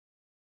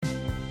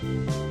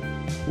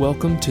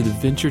Welcome to the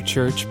Venture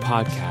Church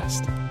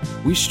podcast.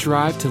 We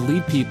strive to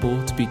lead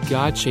people to be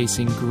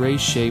God-chasing,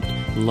 grace-shaped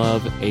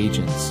love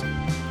agents.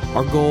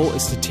 Our goal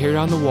is to tear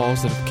down the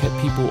walls that have kept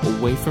people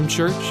away from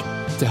church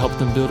to help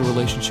them build a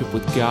relationship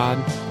with God,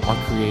 our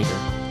Creator.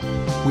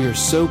 We are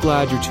so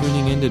glad you're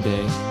tuning in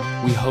today.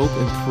 We hope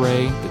and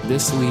pray that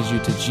this leads you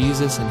to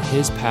Jesus and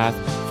His path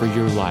for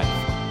your life.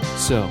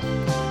 So,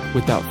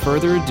 without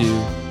further ado,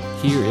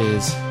 here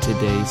is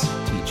today's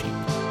teaching.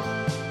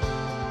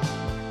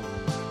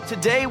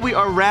 Today we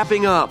are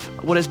wrapping up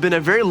what has been a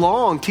very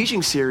long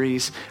teaching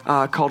series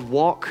called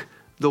Walk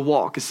the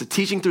Walk. It's the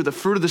teaching through the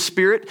fruit of the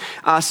Spirit.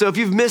 So if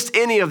you've missed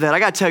any of that, I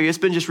got to tell you, it's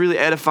been just really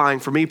edifying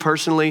for me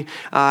personally.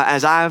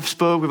 As I've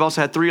spoke, we've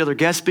also had 3 other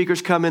guest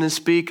speakers come in and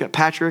speak,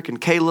 Patrick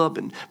and Caleb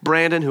and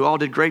Brandon, who all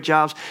did great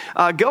jobs.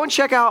 Go and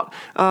check out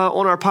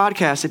on our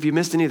podcast if you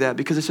missed any of that,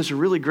 because it's just a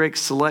really great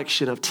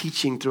selection of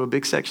teaching through a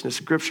big section of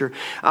Scripture.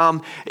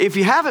 If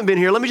you haven't been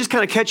here, let me just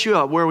kind of catch you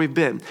up where we've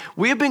been.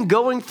 We have been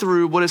going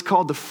through what is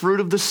called the fruit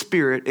of the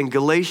Spirit in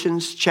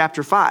Galatians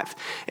chapter 5.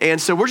 And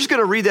so we're just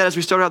going to read that as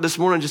we start out this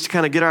morning, just to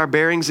kind of get our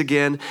bearings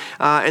again.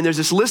 And there's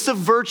this list of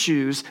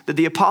virtues that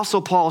the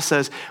Apostle Paul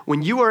says,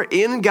 when you are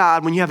in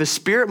God, when you have His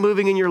Spirit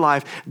moving in your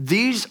life,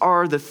 these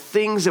are the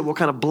things that will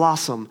kind of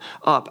blossom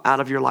up out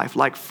of your life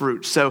like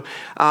fruit. So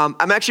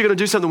I'm actually going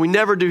to do something we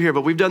never do here,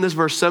 but we've done this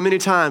verse so many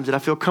times that I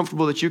feel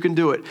comfortable that you can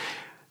do it.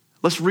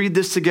 Let's read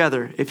this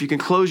together. If you can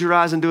close your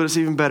eyes and do it, it's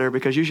even better,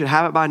 because you should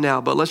have it by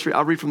now. But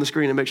I'll read from the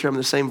screen and make sure I'm in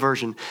the same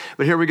version.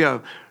 But here we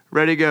go.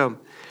 Ready to go.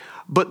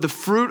 But the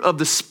fruit of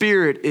the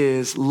Spirit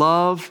is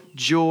love,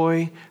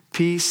 joy,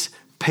 peace,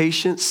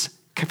 patience,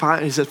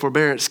 he said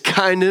forbearance,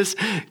 kindness,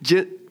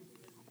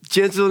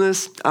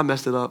 gentleness. I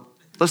messed it up.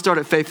 Let's start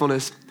at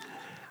faithfulness.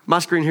 My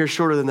screen here is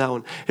shorter than that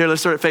one. Here, let's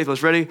start at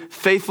faithfulness. Ready?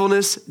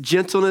 Faithfulness,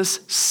 gentleness,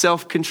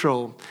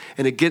 self-control.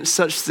 And against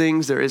such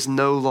things there is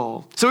no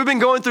law. So we've been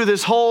going through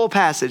this whole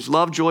passage: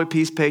 love, joy,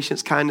 peace,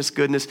 patience, kindness,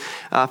 goodness,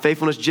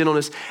 faithfulness,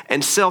 gentleness,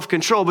 and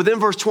self-control. But then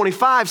verse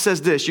 25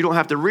 says this. You don't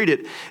have to read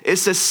it. It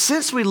says,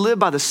 since we live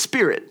by the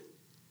Spirit,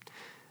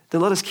 then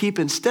let us keep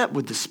in step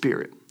with the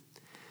Spirit.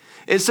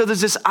 And so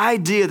there's this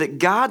idea that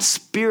God's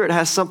Spirit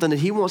has something that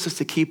He wants us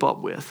to keep up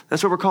with.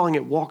 That's what we're calling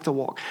it, walk the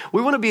walk.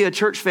 We want to be a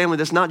church family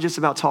that's not just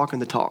about talking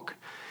the talk.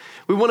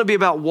 We want to be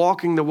about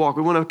walking the walk.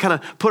 We want to kind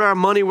of put our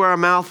money where our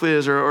mouth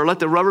is, or let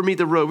the rubber meet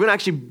the road. We want to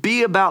actually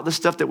be about the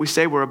stuff that we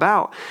say we're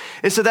about.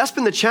 And so that's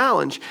been the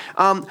challenge.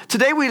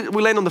 Today we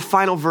land on the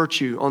final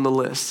virtue on the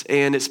list.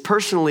 And it's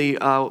personally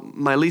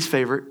my least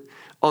favorite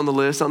on the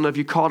list. I don't know if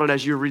you caught it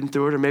as you were reading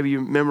through it, or maybe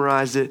you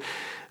memorized it.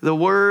 The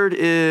word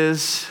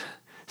is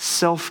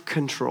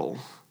self-control.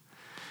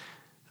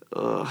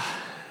 I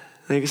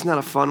think it's not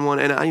a fun one.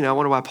 And I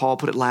wonder why Paul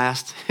put it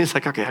last. He's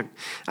like, okay,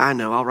 I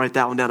know, I'll write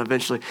that one down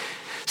eventually.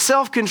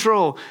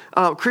 Self-control.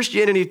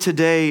 Christianity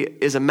Today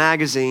is a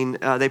magazine.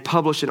 They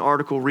published an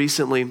article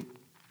recently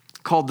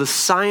called The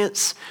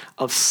Science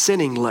of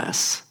Sinning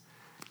Less.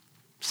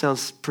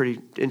 Sounds pretty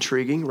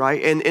intriguing,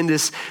 right? And in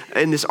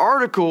this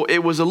article, it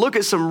was a look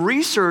at some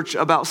research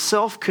about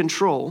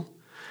self-control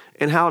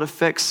and how it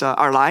affects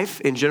our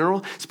life in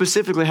general,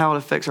 specifically how it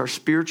affects our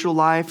spiritual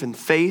life and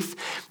faith.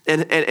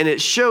 And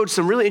it showed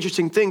some really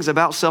interesting things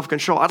about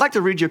self-control. I'd like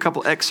to read you a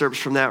couple excerpts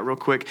from that real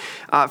quick.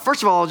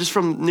 First of all, just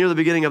from near the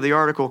beginning of the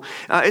article,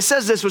 it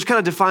says this, which kind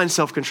of defines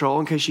self-control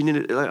in case you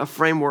need a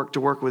framework to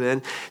work within.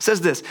 It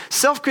says this: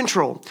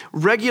 self-control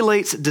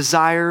regulates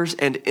desires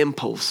and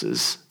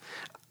impulses.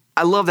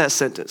 I love that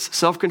sentence.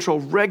 Self-control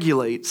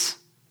regulates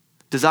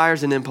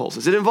desires and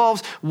impulses. It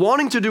involves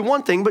wanting to do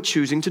one thing but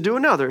choosing to do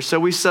another. So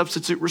we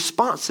substitute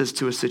responses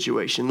to a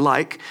situation,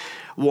 like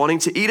wanting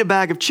to eat a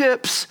bag of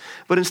chips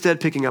but instead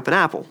picking up an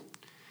apple.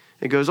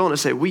 It goes on to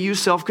say, we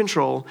use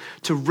self-control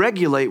to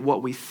regulate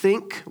what we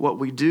think, what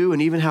we do, and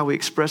even how we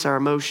express our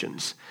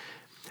emotions.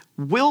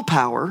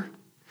 Willpower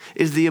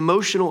is the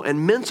emotional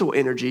and mental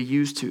energy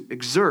used to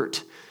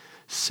exert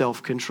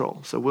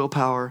self-control. So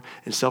willpower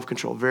and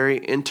self-control,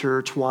 very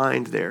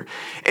intertwined there.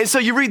 And so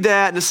you read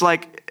that and it's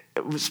like,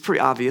 it's pretty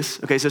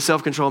obvious. Okay, so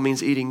self-control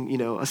means eating,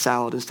 a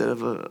salad instead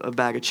of a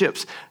bag of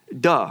chips.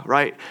 Duh,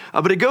 right?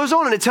 But it goes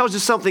on and it tells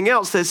us something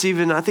else that's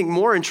even, I think,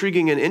 more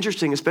intriguing and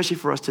interesting, especially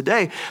for us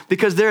today,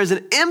 because there is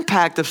an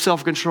impact of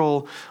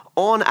self-control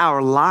on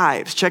our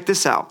lives. Check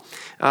this out.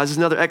 This is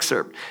another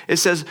excerpt. It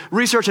says,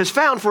 research has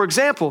found, for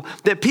example,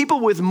 that people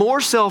with more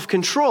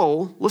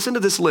self-control, listen to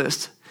this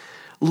list,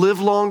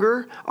 live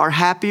longer, are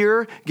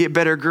happier, get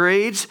better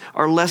grades,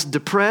 are less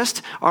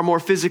depressed, are more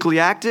physically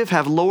active,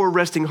 have lower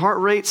resting heart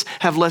rates,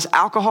 have less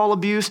alcohol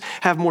abuse,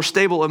 have more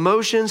stable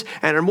emotions,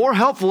 and are more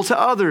helpful to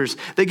others.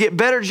 They get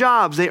better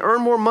jobs, they earn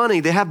more money,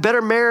 they have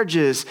better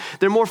marriages,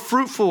 they're more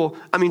faithful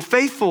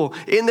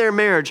in their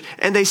marriage,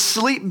 and they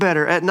sleep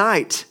better at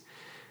night.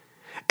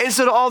 And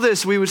so to all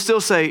this, we would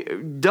still say,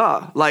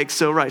 duh,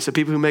 so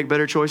people who make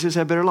better choices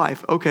have better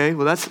life. Okay,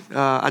 well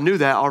I knew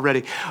that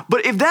already.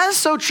 But if that is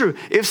so true,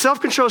 if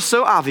self-control is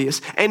so obvious,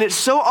 and it's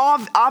so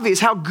obvious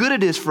how good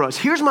it is for us,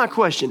 here's my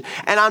question,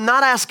 and I'm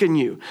not asking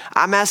you,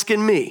 I'm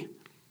asking me.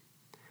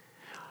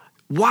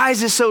 Why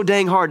is it so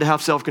dang hard to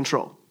have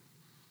self-control?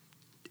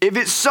 If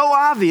it's so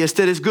obvious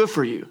that it's good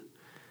for you,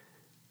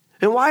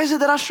 and why is it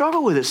that I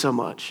struggle with it so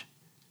much?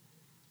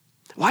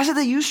 Why is it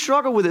that you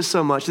struggle with it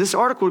so much? This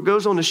article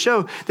goes on to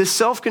show that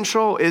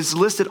self-control is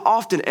listed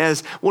often as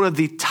one of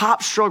the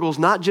top struggles,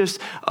 not just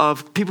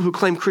of people who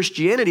claim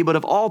Christianity, but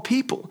of all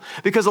people.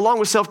 Because along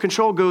with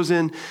self-control goes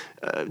in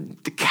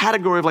the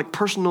category of like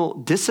personal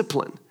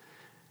discipline.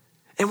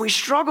 And we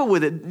struggle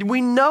with it. We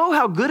know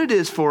how good it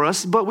is for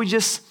us, but we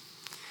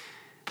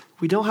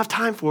don't have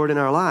time for it in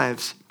our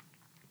lives.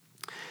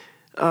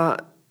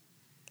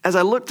 As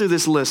I look through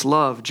this list,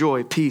 love,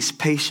 joy, peace,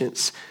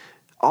 patience,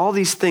 all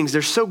these things,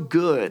 they're so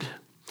good.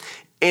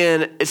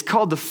 And it's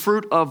called the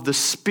fruit of the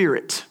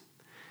Spirit.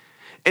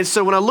 And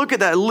so when I look at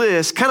that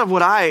list, kind of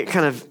what I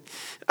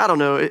don't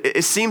know,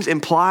 it seems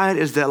implied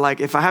is that like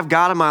if I have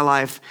God in my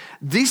life,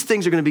 these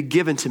things are going to be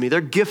given to me.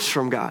 They're gifts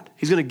from God.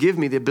 He's going to give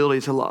me the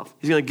ability to love.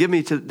 He's going to give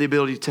me the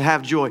ability to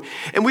have joy.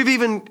 And we've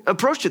even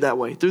approached it that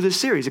way through this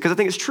series because I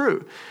think it's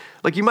true.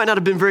 Like you might not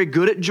have been very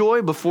good at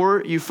joy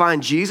before you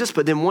find Jesus,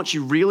 but then once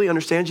you really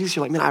understand Jesus,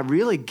 you're like, man, I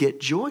really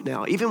get joy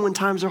now, even when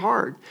times are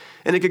hard.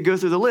 And it could go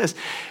through the list.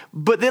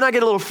 But then I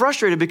get a little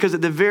frustrated because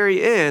at the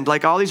very end,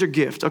 like all these are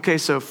gifts. Okay,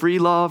 so free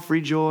love,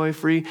 free joy,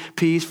 free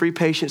peace, free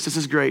patience. This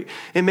is great.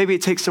 And maybe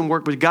it takes some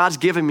work, but God's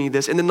given me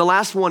this. And then the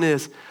last one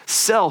is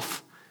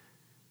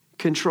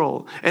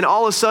self-control. And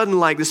all of a sudden,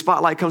 like the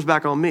spotlight comes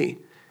back on me.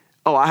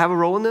 Oh, I have a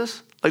role in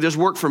this? Like there's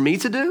work for me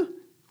to do?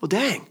 Well,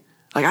 dang.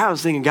 Like I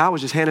was thinking God was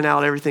just handing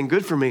out everything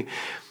good for me.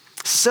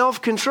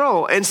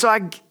 Self-control. And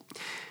so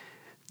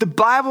the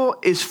Bible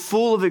is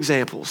full of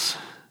examples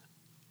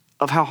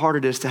of how hard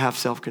it is to have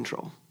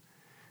self-control.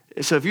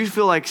 So if you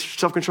feel like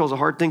self-control is a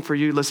hard thing for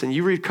you, listen,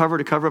 you read cover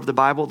to cover of the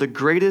Bible, the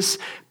greatest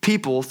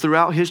people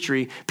throughout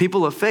history,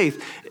 people of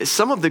faith,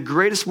 some of the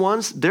greatest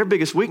ones, their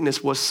biggest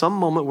weakness was some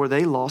moment where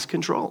they lost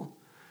control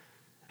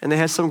and they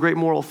had some great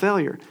moral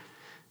failure.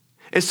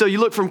 And so you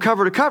look from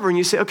cover to cover and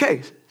you say,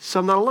 okay, so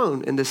I'm not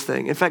alone in this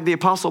thing. In fact, the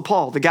Apostle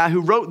Paul, the guy who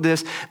wrote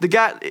this,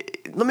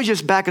 let me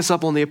just back us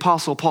up on the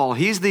Apostle Paul.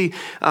 He's the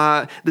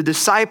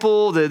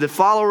disciple, the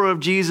follower of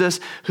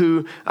Jesus,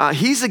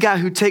 he's the guy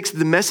who takes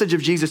the message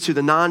of Jesus to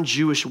the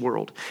non-Jewish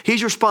world.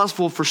 He's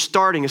responsible for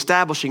starting,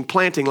 establishing,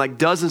 planting like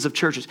dozens of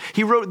churches.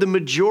 He wrote the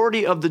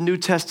majority of the New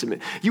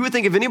Testament. You would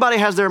think if anybody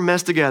has their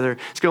mess together,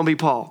 it's going to be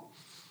Paul.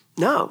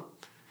 No.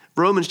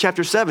 Romans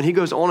chapter 7, he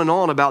goes on and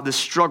on about this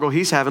struggle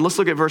he's having. Let's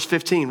look at verse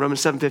 15, Romans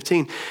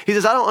 7:15. He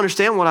says, I don't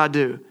understand what I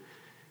do.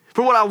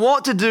 For what I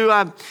want to do,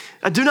 I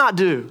do not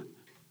do.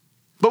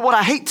 But what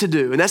I hate to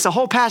do, and that's the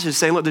whole passage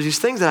saying, look, there's these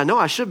things that I know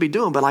I should be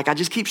doing, but like I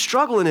just keep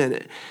struggling in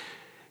it.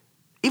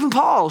 Even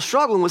Paul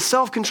struggling with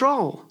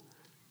self-control.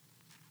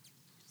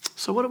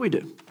 So what do we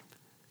do?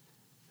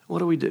 What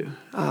do we do?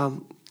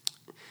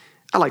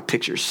 I like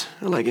pictures.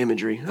 I like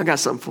imagery. I got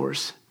something for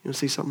us. You want to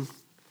see something?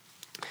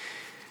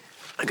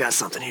 I got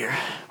something here.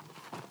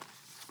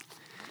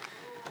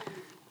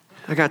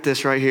 I got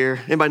this right here.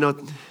 Anybody know,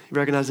 you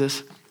recognize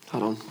this?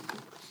 Hold on.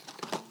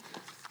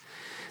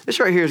 This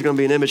right here is going to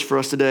be an image for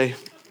us today.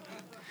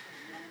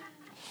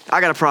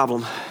 I got a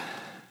problem.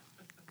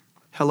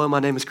 Hello, my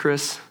name is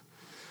Chris.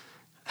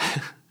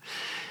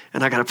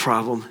 And I got a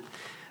problem.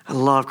 I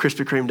love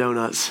Krispy Kreme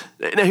donuts.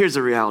 Now here's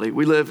the reality.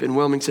 We live in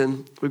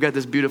Wilmington. We've got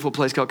this beautiful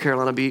place called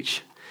Carolina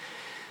Beach.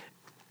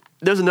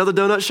 There's another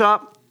donut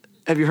shop.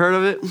 Have you heard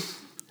of it?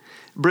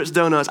 Britt's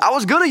Donuts. I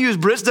was going to use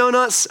Britt's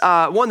Donuts.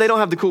 One, they don't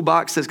have the cool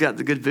box that's got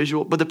the good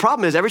visual. But the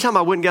problem is every time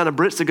I went down to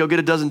Britt's to go get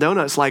a dozen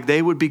donuts, like they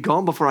would be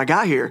gone before I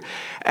got here.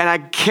 And I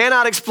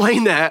cannot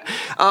explain that.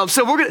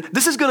 So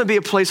this is going to be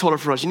a placeholder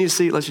for us. You need to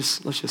see, let's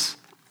just.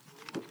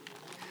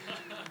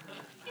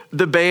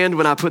 The band,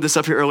 when I put this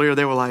up here earlier,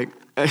 they were like,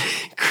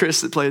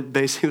 Chris that played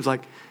bass, he was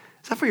like,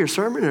 is that for your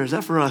sermon or is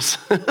that for us?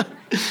 I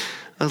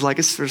was like,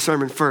 it's for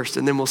sermon first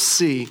and then we'll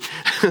see.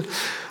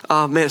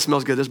 Man, it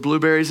smells good. There's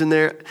blueberries in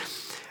there.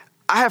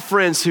 I have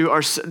friends who are,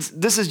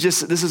 this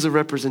is a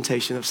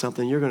representation of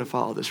something. You're going to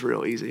follow this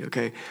real easy,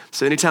 okay?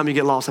 So anytime you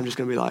get lost, I'm just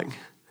going to be like,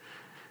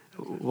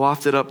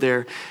 wafted up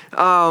there.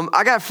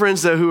 I got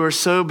friends, though, who are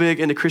so big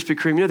into Krispy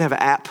Kreme. You know, they have an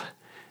app,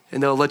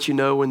 and they'll let you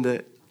know when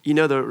the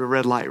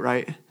red light,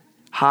 right?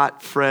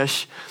 Hot,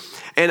 fresh.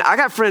 And I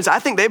got friends, I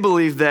think they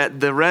believe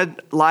that the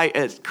red light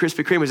at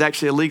Krispy Kreme is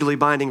actually a legally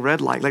binding red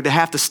light. Like they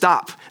have to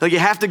stop. Like you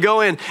have to go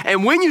in.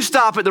 And when you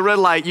stop at the red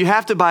light, you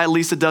have to buy at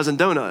least a dozen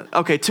donuts.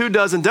 Okay, 2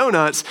 dozen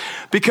donuts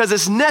because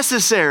it's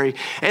necessary.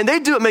 And they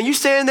do it, man. You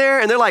stand there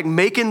and they're like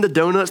making the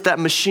donuts, that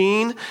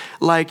machine.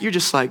 Like you're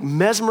just like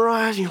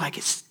mesmerized. You're like,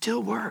 it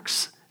still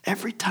works.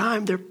 Every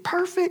time they're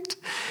perfect.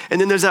 And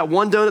then there's that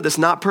one donut that's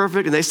not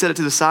perfect and they set it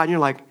to the side and you're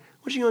like,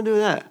 what are you going to do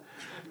with that?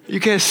 You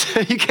can't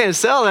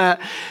sell that.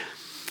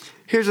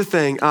 Here's the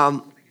thing.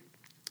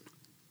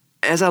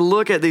 As I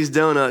look at these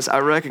donuts, I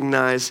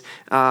recognize,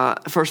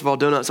 first of all,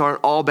 donuts aren't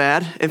all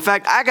bad. In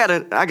fact, I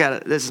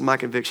got this is my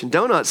conviction.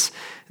 Donuts,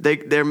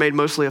 they're made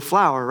mostly of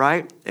flour,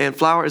 right? And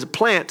flour is a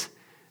plant.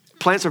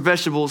 Plants are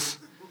vegetables.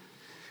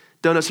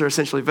 Donuts are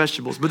essentially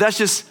vegetables. But that's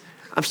just,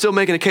 I'm still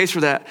making a case for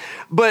that.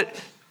 But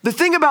The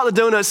thing about the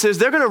donuts is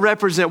they're going to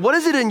represent, what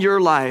is it in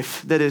your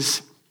life that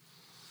is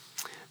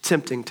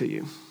tempting to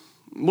you?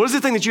 What is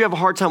the thing that you have a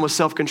hard time with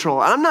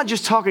self-control? And I'm not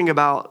just talking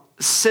about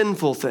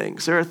sinful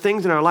things. There are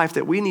things in our life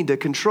that we need to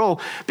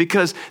control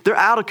because they're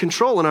out of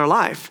control in our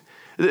life.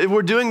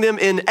 We're doing them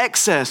in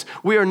excess.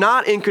 We are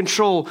not in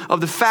control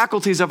of the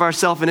faculties of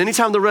ourselves. And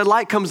anytime the red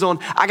light comes on,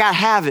 I got to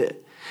have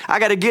it. I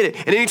got to get it.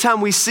 And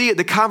anytime we see it,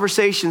 the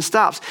conversation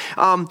stops.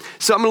 So I'm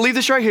going to leave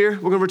this right here.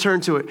 We're going to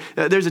return to it.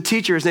 There's a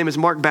teacher. His name is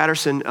Mark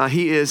Batterson.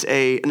 He is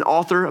an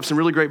author of some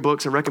really great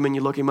books. I recommend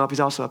you look him up.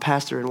 He's also a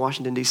pastor in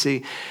Washington,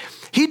 D.C.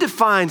 He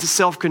defines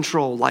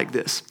self-control like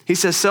this. He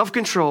says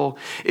self-control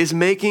is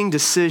making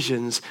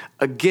decisions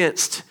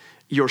against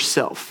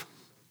yourself.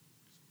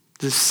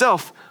 The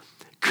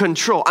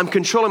self-control. I'm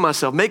controlling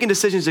myself, making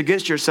decisions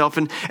against yourself.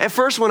 And at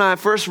first, when I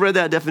first read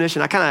that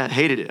definition, I kind of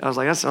hated it. I was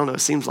like, I don't know,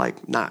 it seems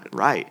like not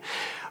right.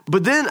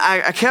 But then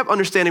I kept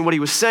understanding what he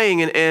was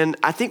saying, and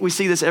I think we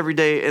see this every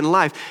day in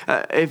life.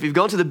 If you've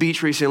gone to the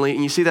beach recently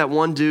and you see that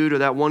one dude or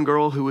that one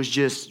girl who is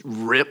just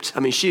ripped, I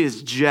mean, she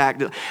is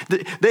jacked.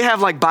 They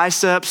have like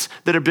biceps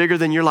that are bigger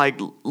than your like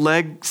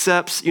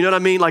legceps. You know what I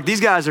mean? Like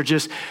these guys are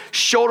just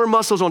shoulder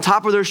muscles on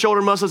top of their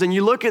shoulder muscles, and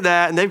you look at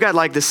that, and they've got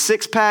like the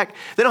 6-pack.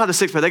 They don't have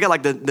the 6-pack. They got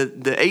like the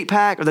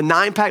 8-pack or the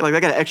 9-pack. Like they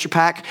got an extra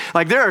pack.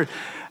 Like they're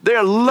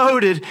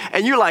loaded,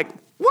 and you're like,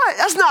 what?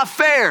 That's not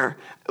fair.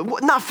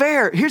 Not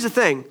fair. Here's the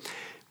thing.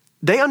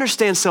 They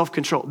understand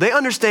self-control. They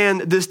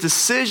understand this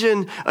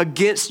decision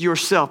against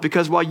yourself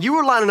because while you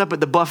were lining up at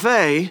the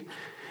buffet,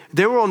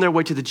 they were on their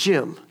way to the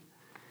gym.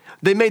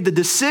 They made the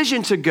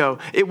decision to go.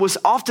 It was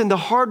often the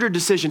harder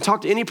decision.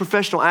 Talk to any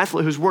professional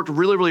athlete who's worked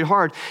really, really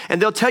hard,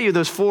 and they'll tell you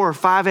those 4 or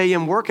 5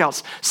 a.m.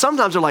 workouts.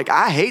 Sometimes they're like,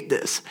 I hate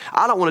this.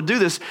 I don't want to do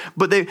this.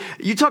 But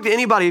you talk to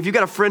anybody, if you've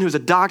got a friend who's a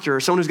doctor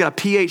or someone who's got a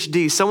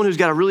PhD, someone who's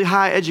got a really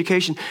high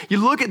education, you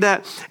look at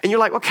that and you're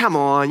like, well, come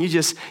on, you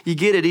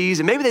get at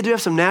ease. And maybe they do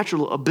have some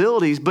natural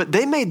abilities, but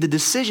they made the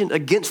decision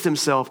against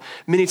themselves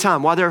many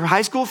times. While their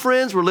high school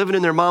friends were living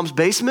in their mom's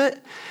basement,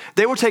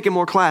 they were taking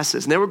more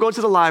classes, and they were going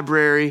to the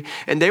library,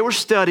 and they were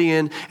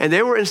studying, and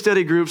they were in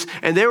study groups,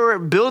 and they were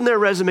building their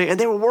resume, and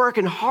they were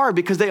working hard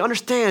because they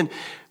understand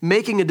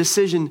making a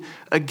decision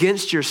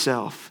against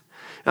yourself.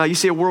 You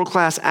see a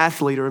world-class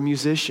athlete or a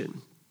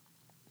musician.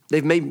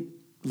 They've made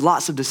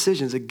lots of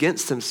decisions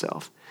against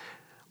themselves.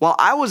 While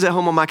I was at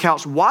home on my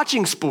couch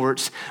watching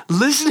sports,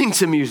 listening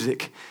to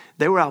music,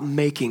 they were out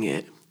making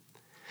it.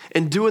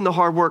 And doing the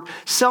hard work,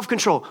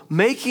 self-control,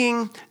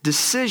 making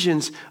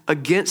decisions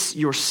against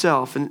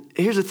yourself. And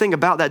here's the thing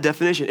about that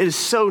definition. It is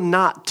so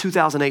not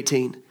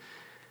 2018.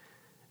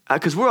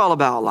 Because we're all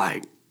about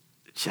like,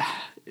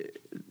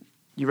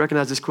 you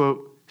recognize this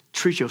quote?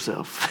 Treat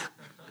yourself.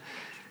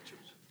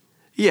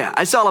 Yeah,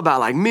 it's all about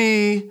like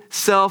me,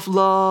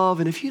 self-love.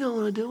 And if you don't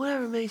want to do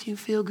whatever makes you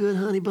feel good,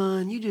 honey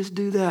bun, you just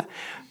do that.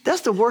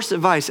 That's the worst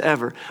advice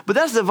ever. But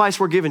that's the advice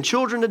we're giving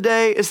children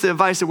today. It's the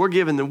advice that we're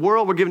giving the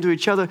world, we're giving to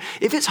each other.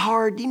 If it's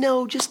hard,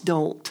 just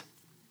don't.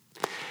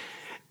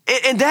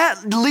 And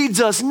that leads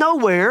us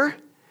nowhere.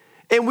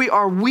 And we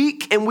are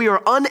weak and we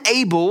are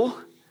unable.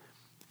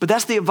 But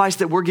that's the advice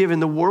that we're giving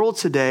the world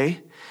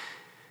today.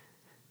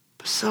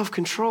 But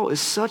self-control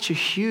is such a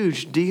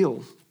huge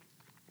deal.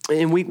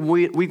 In week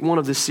 1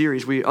 of this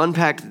series, we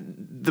unpacked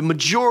the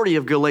majority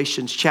of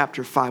Galatians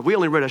chapter 5. We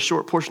only read a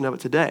short portion of it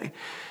today.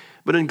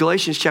 But in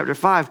Galatians chapter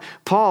 5,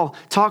 Paul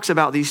talks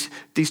about these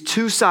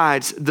two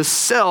sides, the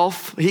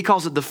self, he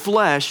calls it the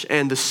flesh,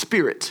 and the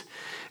spirit.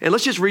 And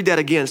let's just read that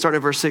again, starting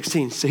at verse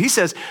 16. So he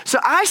says, so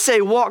I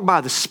say walk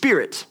by the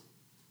Spirit.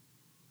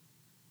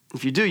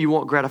 If you do, you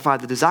won't gratify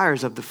the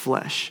desires of the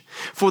flesh.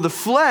 For the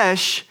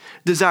flesh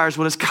desires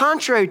what is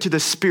contrary to the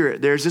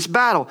Spirit. There's this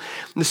battle.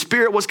 The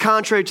Spirit was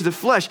contrary to the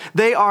flesh.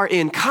 They are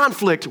in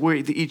conflict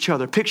with each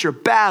other. Picture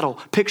battle,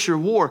 picture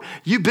war.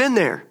 You've been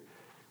there.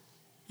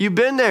 You've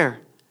been there.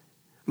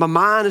 My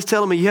mind is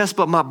telling me yes,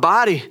 but my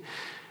body's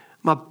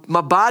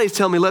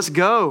telling me let's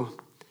go.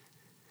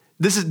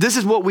 This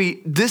is what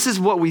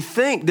we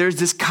think. There's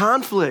this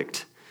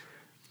conflict.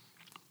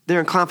 They're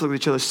in conflict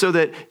with each other so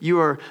that you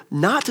are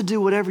not to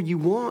do whatever you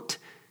want.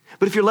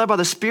 But if you're led by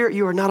the Spirit,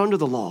 you are not under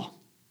the law.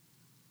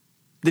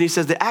 Then he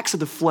says the acts of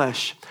the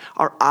flesh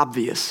are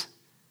obvious.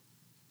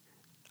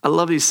 I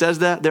love that he says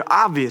that. They're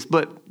obvious,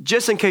 but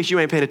just in case you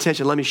ain't paying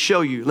attention, let me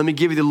show you. Let me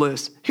give you the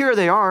list. Here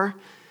they are.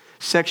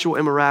 Sexual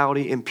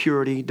immorality,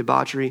 impurity,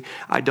 debauchery,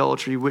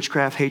 idolatry,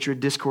 witchcraft, hatred,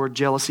 discord,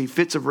 jealousy,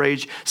 fits of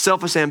rage,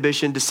 selfish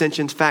ambition,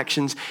 dissensions,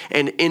 factions,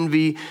 and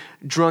envy,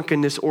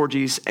 drunkenness,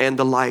 orgies, and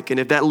the like. And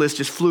if that list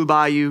just flew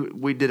by you,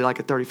 we did like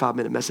a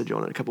 35-minute message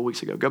on it a couple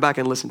weeks ago. Go back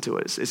and listen to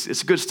it.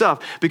 It's good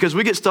stuff because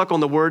we get stuck on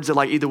the words that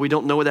like either we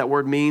don't know what that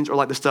word means or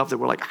like the stuff that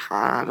we're like,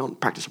 I don't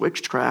practice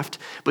witchcraft.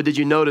 But did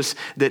you notice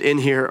that in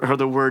here are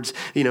the words,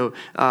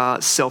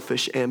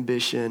 selfish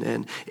ambition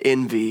and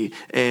envy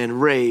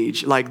and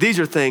rage? Like these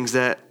are things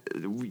that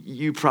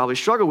you probably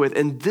struggle with.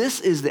 And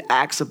this is the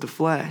acts of the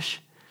flesh.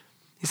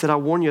 He said, I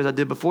warn you, as I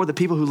did before, the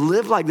people who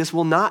live like this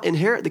will not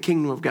inherit the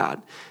kingdom of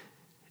God.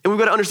 And we've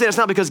got to understand it's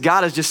not because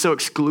God is just so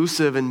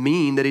exclusive and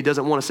mean that he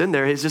doesn't want us in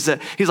there. It's just that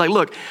he's like,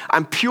 look,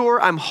 I'm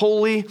pure, I'm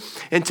holy,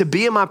 and to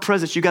be in my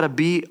presence, you got to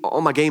be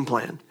on my game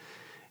plan.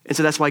 And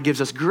so that's why he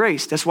gives us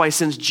grace. That's why he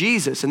sends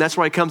Jesus. And that's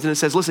why he comes in and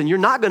says, listen, you're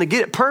not going to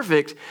get it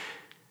perfect,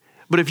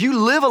 but if you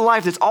live a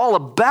life that's all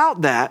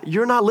about that,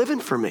 you're not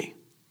living for me.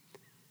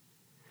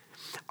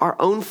 Our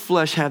own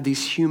flesh have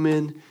these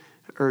human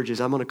urges.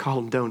 I'm going to call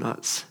them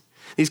donuts.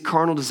 These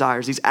carnal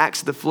desires, these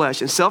acts of the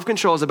flesh. And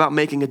self-control is about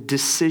making a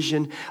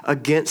decision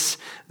against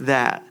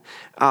that.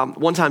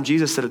 One time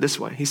Jesus said it this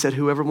way. He said,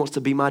 whoever wants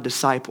to be my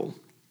disciple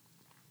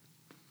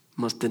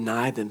must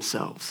deny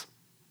themselves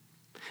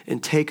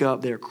and take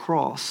up their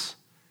cross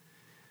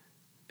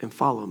and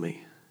follow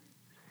me.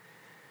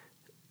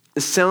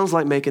 It sounds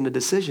like making a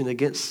decision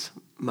against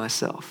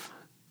myself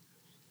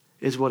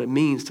is what it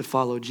means to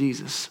follow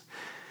Jesus.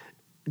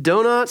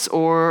 Donuts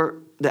or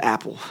the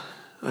apple,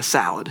 a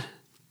salad.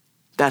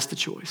 That's the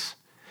choice.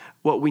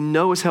 What we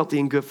know is healthy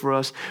and good for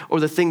us, or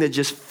the thing that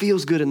just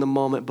feels good in the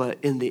moment, but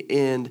in the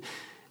end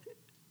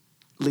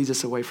leads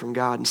us away from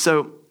God. And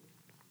so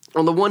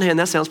on the one hand,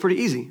 that sounds pretty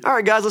easy. All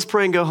right, guys, let's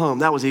pray and go home.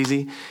 That was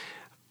easy.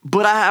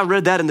 But I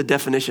read that in the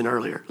definition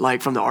earlier,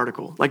 like from the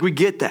article. Like we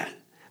get that.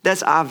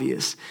 That's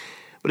obvious.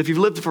 But if you've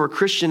lived for a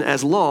Christian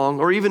as long,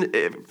 or even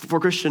for a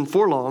Christian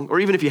for long, or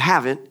even if you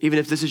haven't, even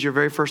if this is your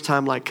very first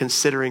time like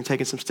considering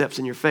taking some steps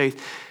in your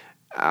faith,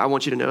 I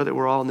want you to know that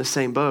we're all in the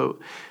same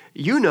boat.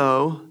 You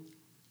know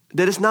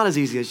that it's not as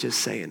easy as just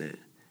saying it.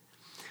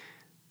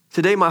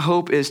 Today, my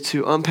hope is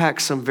to unpack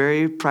some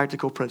very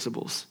practical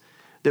principles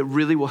that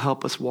really will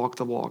help us walk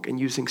the walk, and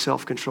using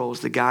self-control as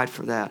the guide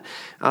for that.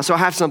 So I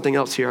have something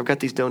else here. I've got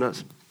these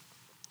donuts.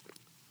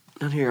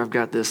 And here I've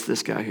got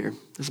this guy here.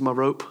 This is my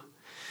rope.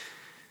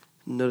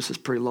 Notice it's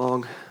pretty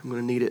long. I'm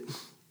going to need it.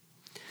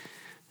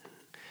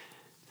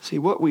 See,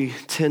 what we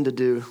tend to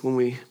do when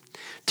we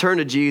turn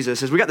to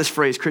Jesus is we got this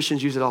phrase,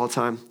 Christians use it all the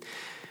time.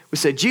 We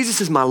say, Jesus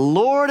is my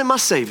Lord and my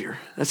Savior.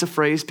 That's a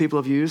phrase people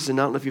have used, and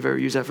I don't know if you've ever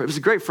used that phrase. It's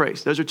a great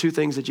phrase. Those are two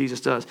things that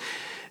Jesus does.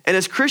 And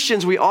as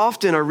Christians, we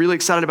often are really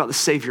excited about the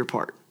Savior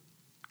part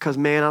because,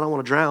 man, I don't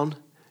want to drown,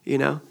 you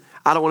know.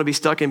 I don't want to be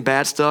stuck in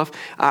bad stuff.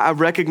 I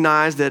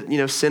recognize that, you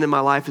know, sin in my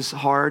life is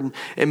hard.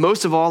 And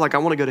most of all, like, I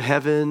want to go to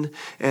heaven,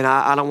 and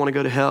I don't want to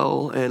go to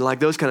hell, and like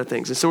those kind of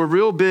things. And so we're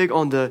real big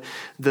on the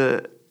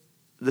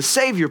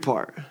Savior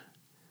part.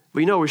 But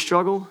you know where we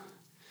struggle?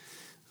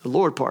 The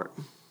Lord part.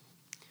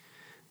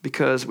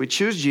 Because we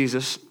choose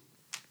Jesus,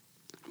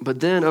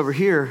 but then over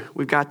here,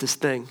 we've got this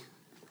thing.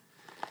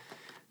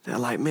 They're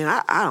like,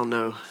 man, I don't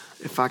know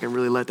if I can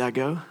really let that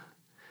go.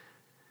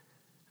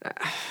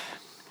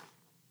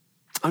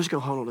 I'm just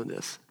going to hold on to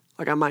this.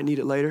 Like I might need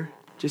it later,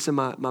 just in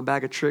my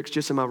bag of tricks,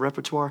 just in my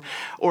repertoire.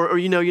 Or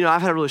you know,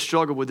 I've had to really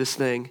struggle with this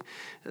thing.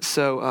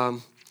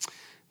 So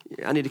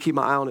I need to keep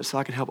my eye on it so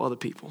I can help other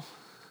people.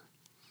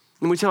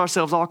 And we tell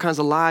ourselves all kinds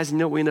of lies, and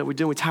you know what we end up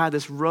doing? We tie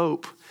this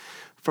rope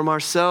from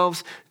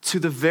ourselves to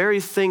the very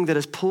thing that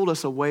has pulled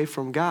us away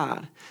from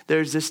God.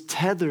 There's this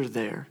tether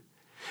there.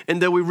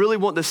 And though we really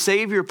want the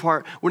Savior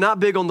part, we're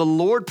not big on the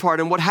Lord part.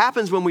 And what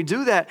happens when we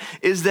do that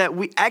is that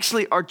we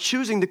actually are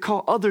choosing to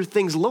call other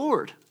things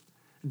Lord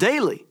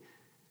daily.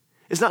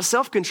 It's not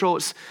self-control,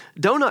 it's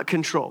donut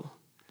control.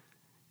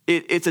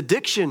 It's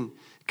addiction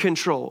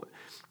control.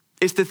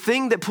 It's the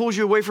thing that pulls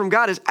you away from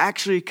God is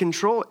actually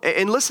control.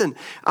 And listen,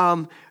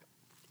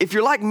 if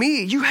you're like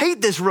me, you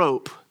hate this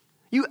rope.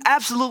 You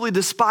absolutely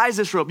despise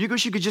this rope. You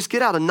wish you could just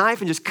get out a knife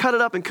and just cut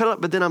it up,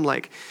 but then I'm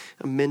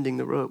mending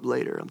the rope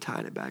later. I'm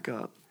tying it back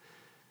up.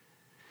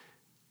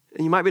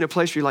 And you might be in a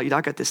place where you're like,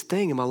 I got this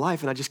thing in my life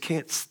and I just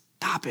can't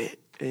stop it.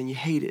 And you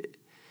hate it.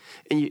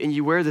 And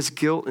you wear this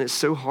guilt and it's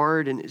so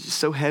hard and it's just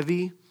so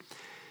heavy.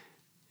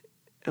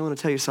 I want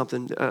to tell you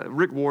something.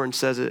 Rick Warren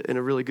says it in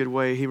a really good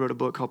way. He wrote a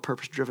book called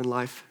Purpose Driven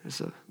Life. It's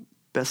a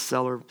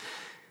bestseller.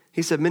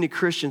 He said, many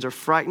Christians are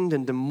frightened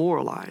and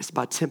demoralized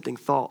by tempting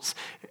thoughts.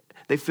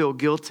 They feel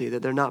guilty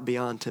that they're not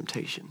beyond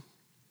temptation.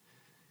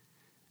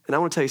 And I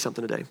want to tell you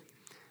something today.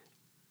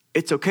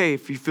 It's okay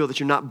if you feel that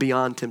you're not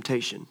beyond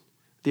temptation.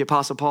 The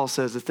Apostle Paul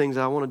says, the things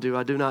I want to do,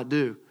 I do not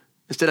do.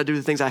 Instead, I do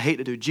the things I hate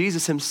to do.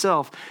 Jesus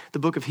himself, the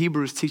book of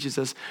Hebrews teaches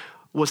us,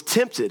 was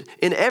tempted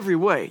in every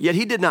way, yet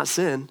he did not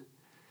sin.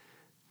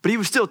 But he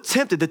was still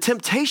tempted. The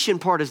temptation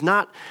part is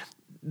not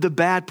the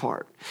bad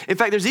part. In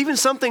fact, there's even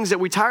some things that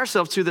we tie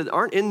ourselves to that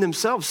aren't in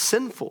themselves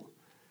sinful.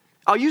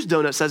 I'll use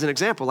donuts as an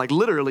example, like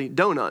literally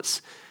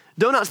donuts.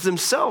 Donuts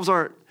themselves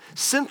aren't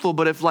sinful,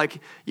 but if like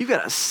you've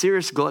got a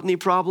serious gluttony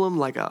problem,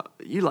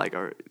 you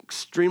are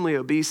extremely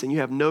obese and you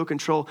have no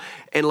control,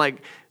 and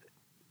like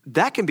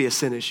that can be a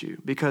sin issue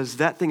because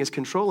that thing is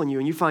controlling you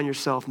and you find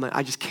yourself,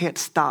 I just can't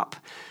stop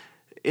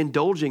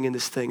indulging in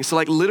this thing. So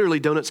like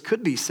literally donuts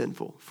could be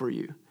sinful for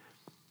you.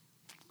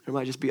 There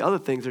might just be other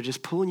things that are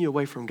just pulling you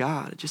away from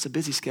God. It's just a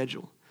busy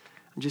schedule.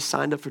 I'm just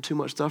signed up for too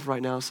much stuff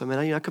right now. So, man,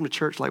 I come to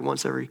church like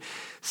once every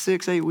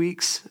 6-8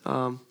 weeks.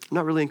 I'm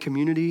not really in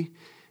community.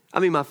 I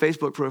mean, my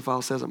Facebook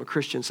profile says I'm a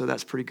Christian, so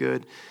that's pretty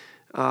good.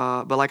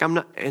 But like I'm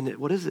not, and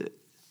what is it?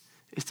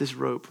 It's this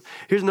rope.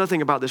 Here's another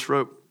thing about this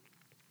rope.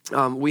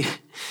 we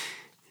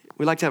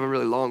like to have a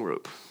really long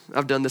rope.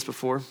 I've done this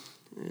before,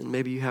 and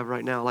maybe you have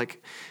right now.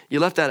 Like, you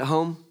left that at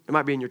home. It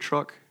might be in your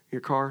truck,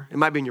 your car. It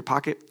might be in your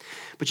pocket.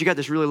 But you got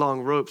this really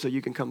long rope so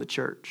you can come to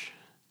church.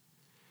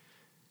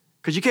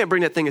 Because you can't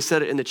bring that thing and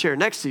set it in the chair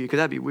next to you, because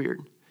that'd be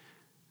weird.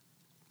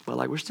 But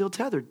like, we're still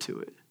tethered to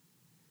it.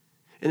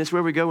 And it's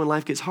where we go when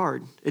life gets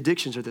hard.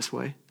 Addictions are this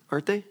way,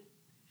 aren't they?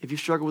 If you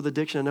struggle with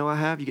addiction, I know I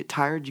have, you get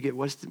tired, you get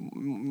what's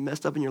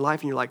messed up in your life,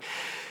 and you're like,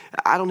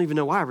 I don't even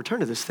know why I return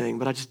to this thing,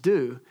 but I just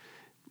do.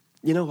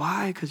 You know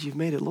why? Because you've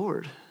made it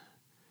Lord.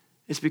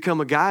 It's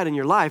become a guide in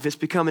your life. It's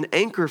become an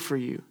anchor for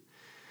you.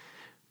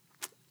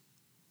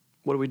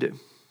 What do?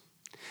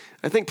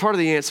 I think part of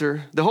the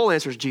answer, the whole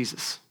answer is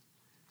Jesus.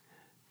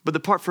 But the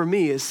part for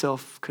me is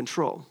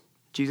self-control.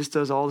 Jesus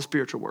does all the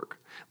spiritual work,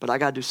 but I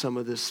got to do some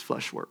of this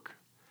flesh work.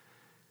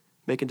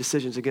 Making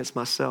decisions against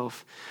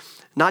myself.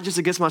 Not just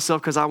against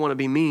myself because I want to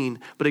be mean,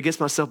 but against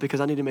myself because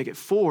I need to make it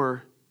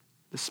for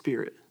the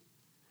Spirit.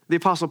 The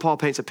Apostle Paul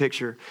paints a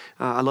picture.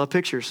 I love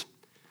pictures.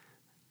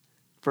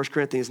 1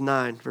 Corinthians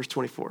 9, verse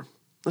 24.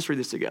 Let's read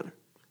this together.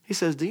 He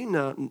says, do you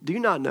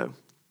not know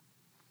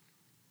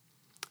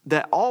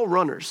that all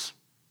runners,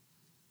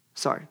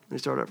 let me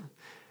start over.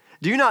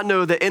 Do you not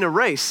know that in a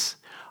race,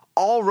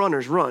 all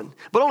runners run,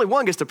 but only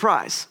one gets the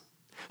prize?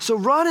 So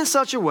run in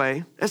such a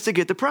way as to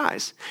get the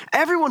prize.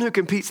 Everyone who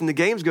competes in the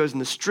games goes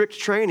into strict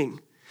training.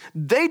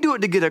 They do it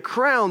to get a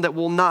crown that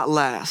will not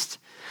last.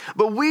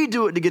 But we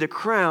do it to get a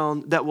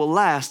crown that will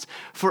last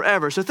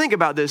forever. So think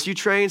about this. You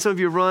train, some of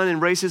you run in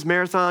races,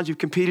 marathons, you've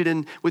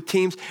competed with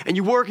teams, and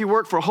you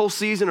work for a whole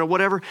season or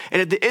whatever.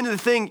 And at the end of the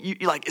thing,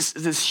 it's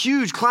this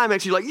huge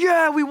climax. You're like,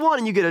 yeah, we won.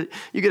 And you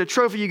get a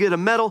trophy, you get a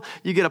medal,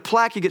 you get a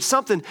plaque, you get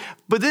something.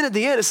 But then at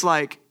the end, it's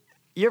like,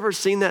 you ever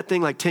seen that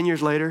thing like 10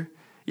 years later?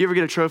 You ever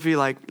get a trophy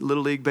like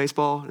Little League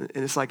baseball, and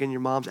it's like in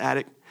your mom's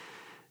attic?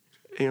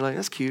 And you're like,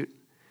 that's cute.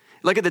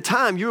 Like at the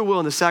time, you were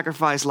willing to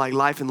sacrifice like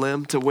life and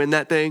limb to win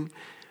that thing.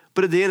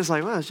 But at the end, it's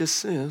like, well, it's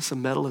just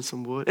some metal and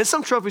some wood. And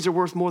some trophies are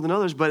worth more than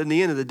others, but in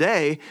the end of the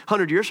day,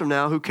 100 years from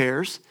now, who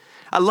cares?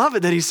 I love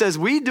it that he says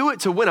we do it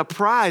to win a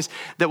prize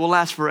that will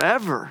last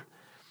forever.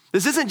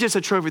 This isn't just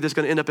a trophy that's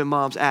going to end up in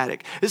mom's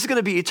attic. This is going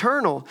to be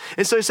eternal.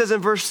 And so he says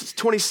in verse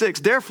 26,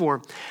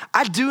 therefore,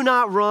 I do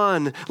not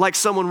run like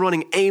someone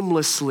running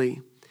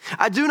aimlessly.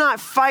 I do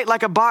not fight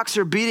like a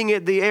boxer beating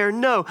at the air.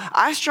 No,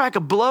 I strike a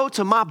blow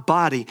to my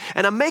body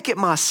and I make it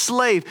my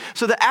slave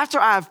so that after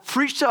I have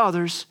preached to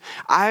others,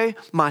 I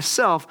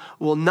myself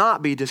will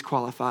not be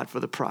disqualified for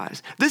the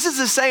prize. This is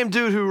the same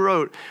dude who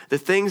wrote, the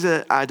things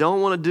that I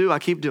don't want to do, I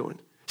keep doing.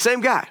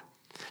 Same guy.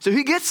 So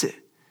he gets it.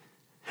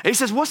 And he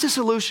says, what's the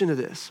solution to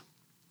this?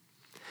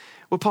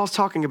 What Paul's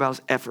talking about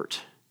is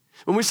effort.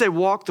 When we say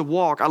walk the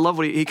walk, I love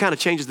what he kind of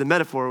changes the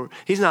metaphor.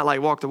 He's not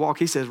like walk the walk.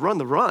 He says run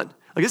the run.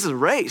 Like this is a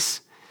race.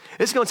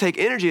 It's going to take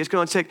energy. It's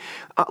going to take.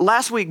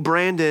 Last week,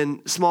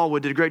 Brandon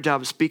Smallwood did a great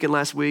job of speaking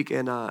last week,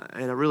 and I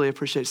really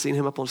appreciate seeing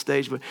him up on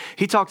stage. But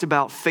he talked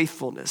about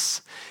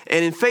faithfulness,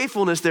 and in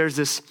faithfulness, there's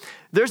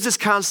this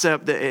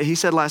concept that he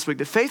said last week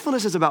that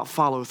faithfulness is about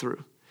follow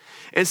through.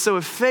 And so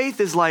if faith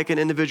is like an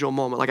individual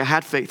moment, like I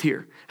had faith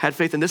here, had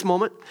faith in this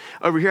moment,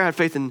 over here I had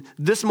faith in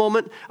this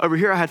moment, over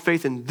here I had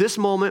faith in this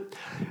moment.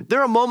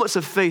 There are moments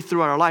of faith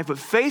throughout our life, but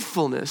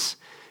faithfulness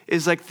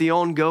is like the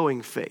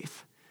ongoing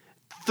faith.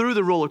 Through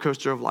the roller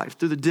coaster of life,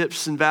 through the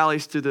dips and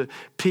valleys, through the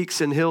peaks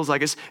and hills,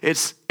 like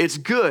it's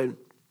good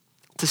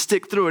to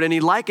stick through it. And he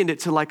likened it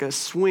to like a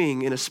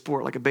swing in a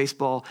sport, like a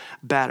baseball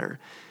batter.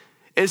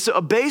 And so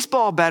a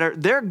baseball batter,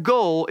 their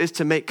goal is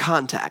to make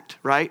contact,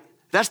 right?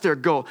 That's their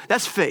goal.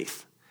 That's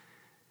faith.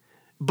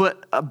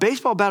 But a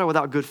baseball batter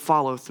without good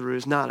follow through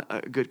is not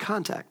a good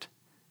contact.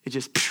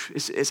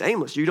 It's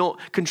aimless. You don't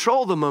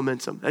control the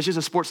momentum. That's just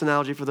a sports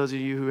analogy for those of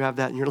you who have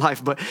that in your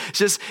life. But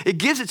it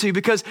gives it to you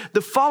because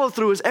the follow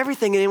through is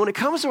everything. And when it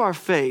comes to our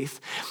faith,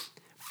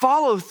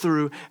 follow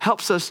through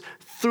helps us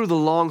through the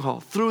long haul,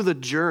 through the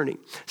journey.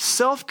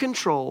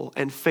 Self-control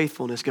and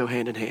faithfulness go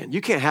hand in hand.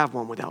 You can't have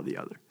one without the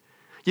other.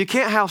 You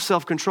can't have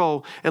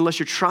self-control unless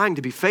you're trying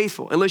to be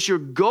faithful, unless your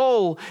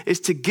goal is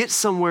to get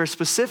somewhere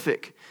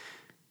specific.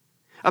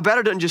 A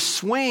batter doesn't just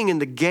swing in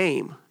the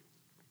game.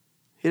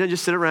 He doesn't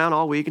just sit around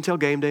all week until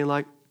game day and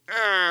like,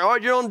 all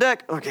right, you're on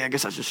deck. Okay, I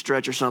guess I should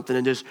stretch or something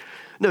and just,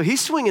 no, he's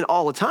swinging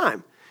all the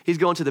time. He's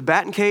going to the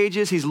batting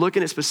cages. He's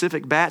looking at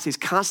specific bats. He's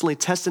constantly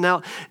testing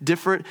out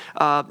different,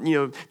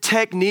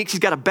 techniques. He's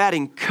got a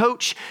batting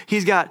coach.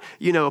 He's got,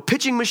 a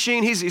pitching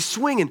machine. He's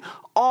swinging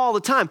all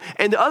the time.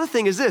 And the other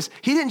thing is this,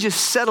 he didn't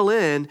just settle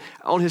in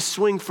on his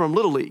swing from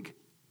Little League.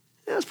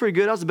 Yeah, that's pretty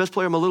good. I was the best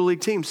player on my Little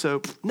League team.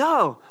 So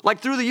no, like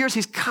through the years,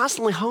 he's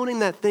constantly honing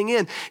that thing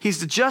in.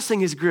 He's adjusting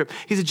his grip.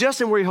 He's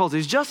adjusting where he holds it.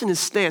 He's adjusting his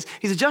stance.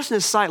 He's adjusting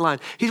his sight line.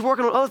 He's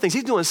working on other things.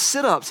 He's doing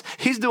sit-ups.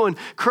 He's doing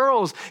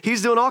curls.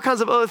 He's doing all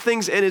kinds of other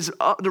things in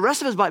the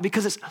rest of his body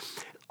because it's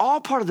all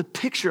part of the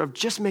picture of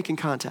just making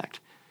contact.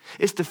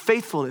 It's the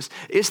faithfulness.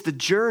 It's the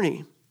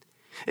journey.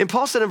 And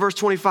Paul said in verse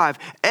 25,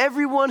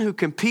 everyone who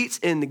competes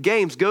in the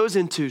games goes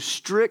into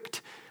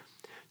strict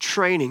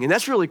training. And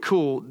that's really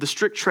cool, the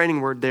strict training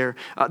word there.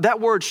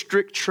 That word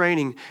strict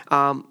training,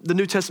 the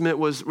New Testament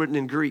was written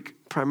in Greek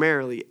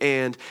primarily.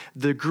 And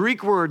the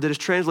Greek word that is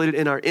translated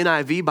in our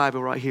NIV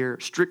Bible right here,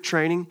 strict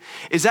training,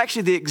 is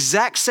actually the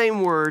exact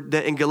same word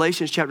that in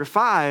Galatians chapter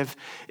 5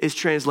 is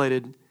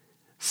translated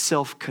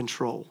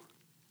self-control.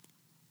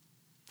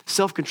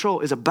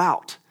 Self-control is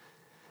about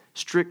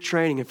strict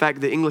training. In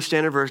fact, the English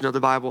Standard Version of the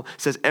Bible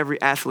says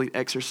every athlete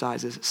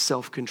exercises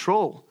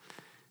self-control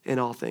in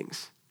all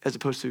things, as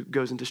opposed to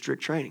goes into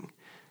strict training.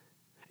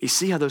 You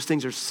see how those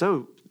things are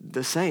so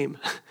the same.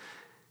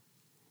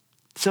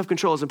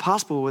 Self-control is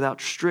impossible without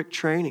strict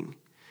training.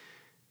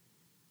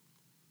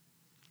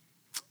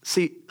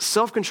 See,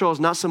 self-control is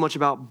not so much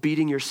about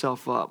beating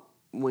yourself up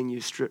when you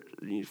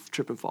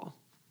trip and fall.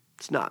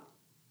 It's not.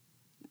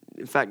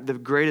 In fact, the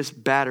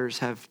greatest batters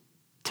have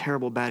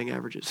terrible batting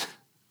averages.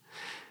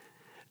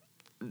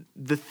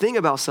 The thing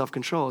about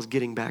self-control is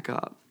getting back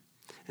up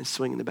and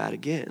swinging the bat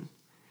again.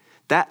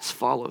 That's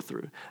follow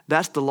through.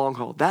 That's the long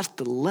haul. That's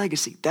the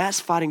legacy.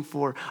 That's fighting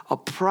for a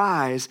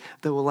prize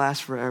that will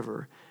last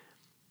forever.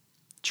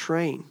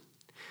 Train.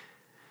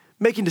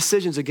 Making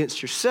decisions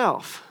against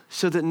yourself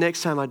so that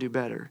next time I do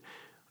better.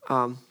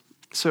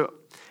 So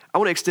I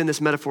want to extend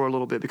this metaphor a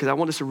little bit because I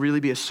want this to really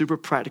be a super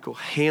practical,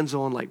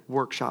 hands-on like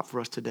workshop for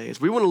us today.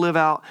 As we want to live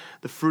out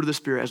the fruit of the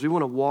Spirit, as we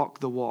want to walk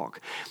the walk.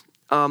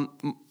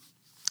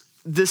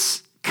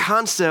 This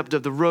concept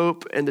of the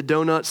rope and the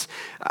donuts,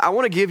 I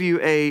want to give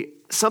you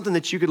something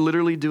that you could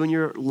literally do in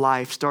your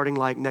life starting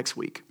like next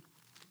week.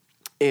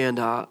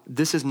 And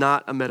this is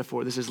not a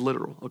metaphor. This is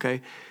literal,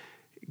 okay?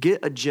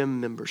 Get a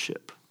gym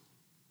membership.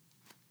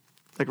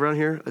 Like around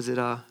here, is it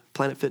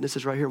Planet Fitness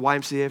is right here.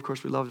 YMCA, of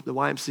course, we love the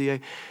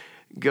YMCA.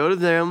 Go to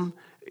them,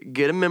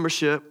 get a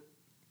membership,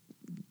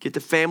 get the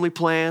family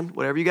plan,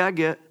 whatever you got to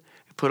get,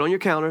 put on your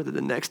counter that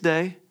the next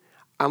day,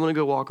 I'm going to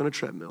go walk on a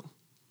treadmill.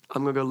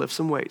 I'm going to go lift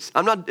some weights.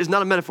 It's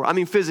not a metaphor. I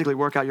mean physically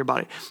work out your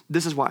body.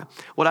 This is why.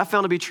 What I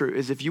found to be true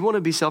is if you want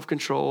to be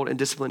self-controlled and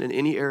disciplined in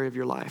any area of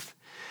your life,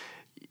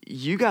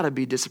 you got to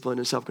be disciplined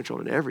and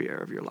self-controlled in every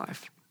area of your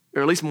life,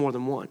 or at least more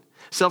than one.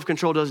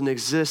 Self-control doesn't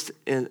exist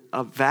in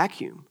a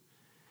vacuum.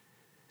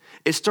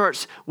 It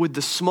starts with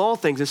the small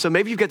things. And so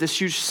maybe you've got this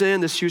huge sin,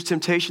 this huge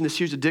temptation, this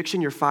huge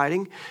addiction you're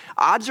fighting.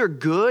 Odds are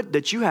good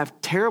that you have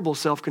terrible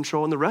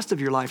self-control in the rest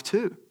of your life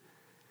too.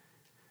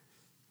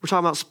 We're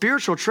talking about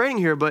spiritual training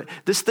here, but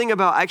this thing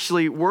about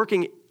actually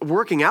working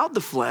out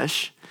the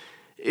flesh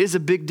is a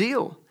big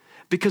deal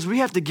because we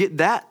have to get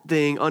that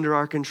thing under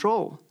our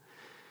control.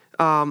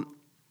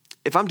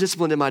 If I'm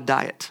disciplined in my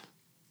diet,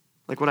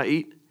 like what I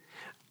eat,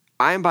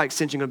 I am by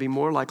extension going to be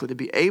more likely to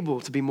be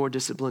able to be more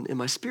disciplined in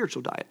my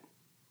spiritual diet.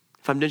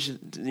 If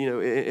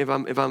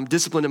I'm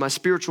disciplined in my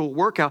spiritual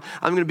workout,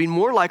 I'm going to be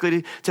more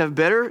likely to have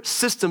better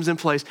systems in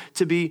place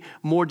to be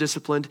more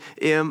disciplined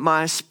in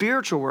my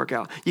spiritual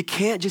workout. You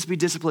can't just be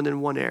disciplined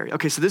in one area.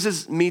 Okay, so this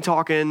is me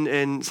talking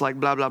and it's like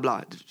blah, blah,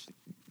 blah.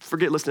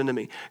 Forget listening to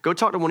me. Go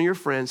talk to one of your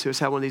friends who has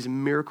had one of these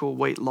miracle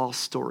weight loss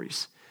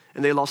stories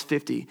and they lost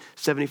 50,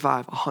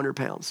 75, 100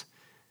 pounds.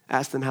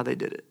 Ask them how they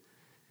did it.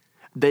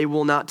 They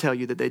will not tell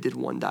you that they did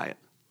one diet.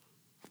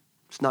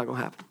 It's not going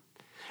to happen.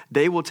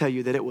 They will tell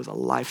you that it was a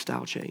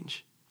lifestyle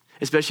change,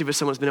 especially if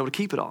someone's been able to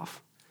keep it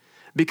off.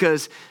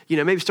 Because,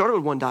 maybe started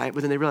with one diet,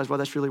 but then they realized, well,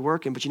 that's really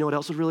working. But you know what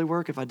else would really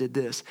work if I did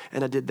this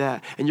and I did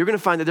that? And you're going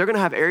to find that they're going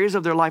to have areas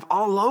of their life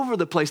all over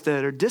the place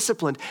that are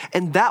disciplined.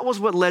 And that was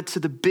what led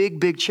to the big,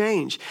 big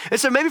change. And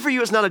so maybe for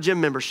you, it's not a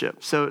gym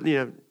membership. So,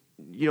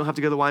 you don't have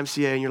to go to the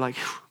YMCA and you're like,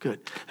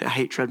 good, I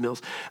hate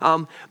treadmills.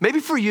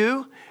 Maybe for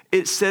you,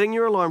 it's setting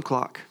your alarm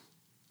clock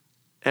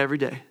every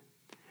day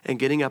and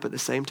getting up at the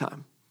same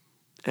time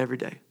every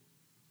day.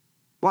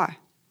 Why?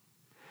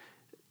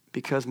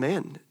 Because,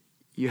 man,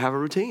 you have a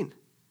routine.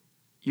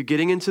 You're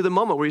getting into the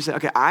moment where you say,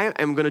 okay, I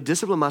am going to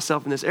discipline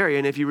myself in this area.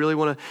 And if you really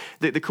want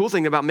to, the cool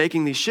thing about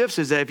making these shifts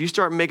is that if you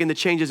start making the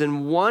changes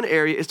in one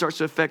area, it starts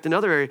to affect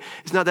another area.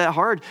 It's not that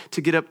hard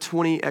to get up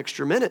 20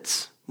 extra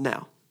minutes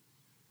now.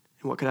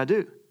 And what could I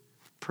do?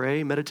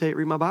 Pray, meditate,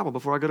 read my Bible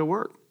before I go to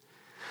work.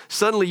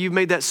 Suddenly you've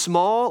made that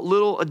small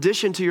little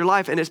addition to your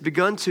life and it's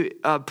begun to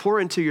pour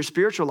into your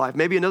spiritual life.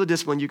 Maybe another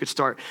discipline you could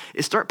start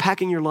is start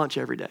packing your lunch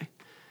every day.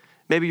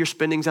 Maybe your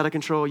spending's out of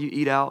control. You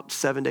eat out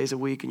 7 days a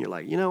week and you're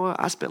like, you know what?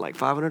 I spent like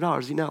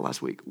 $500 eating out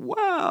last week.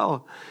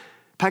 Wow.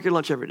 Pack your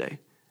lunch every day.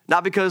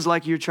 Not because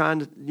like you're trying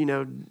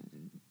to,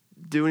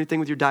 do anything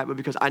with your diet, but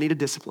because I need a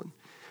discipline.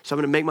 So I'm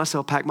going to make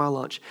myself pack my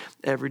lunch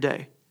every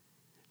day.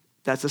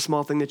 That's a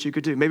small thing that you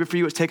could do. Maybe for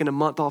you, it's taking a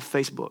month off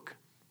Facebook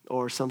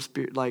or some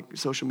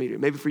social media.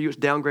 Maybe for you, it's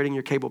downgrading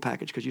your cable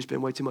package because you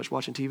spend way too much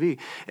watching TV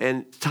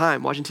and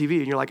time watching TV.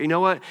 And you're like, you know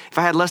what? If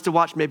I had less to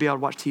watch, maybe I would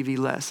watch TV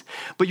less.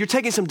 But you're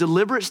taking some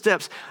deliberate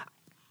steps.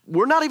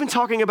 We're not even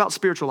talking about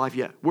spiritual life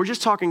yet. We're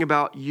just talking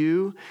about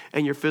you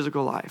and your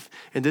physical life.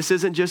 And this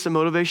isn't just a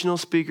motivational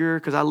speaker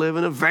because I live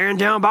in a van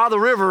down by the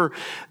river.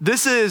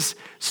 This is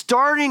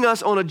starting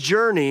us on a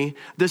journey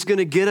that's going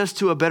to get us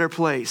to a better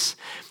place.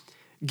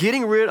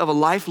 Getting rid of a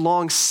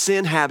lifelong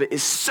sin habit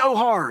is so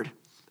hard.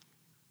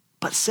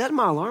 But setting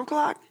my alarm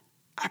clock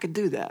I could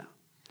do that.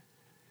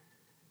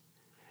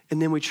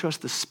 And then we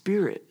trust the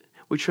Spirit.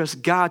 We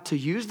trust God to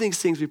use these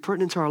things we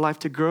put into our life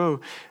to grow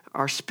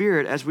our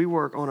spirit as we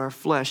work on our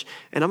flesh.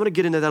 And I'm going to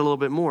get into that a little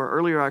bit more.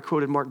 Earlier, I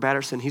quoted Mark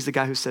Batterson. He's the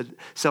guy who said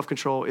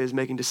self-control is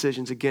making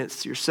decisions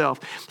against yourself.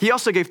 He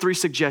also gave 3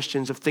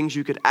 suggestions of things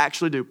you could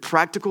actually do,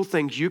 practical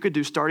things you could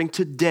do starting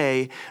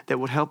today that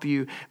would help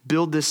you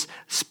build this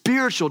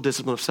spiritual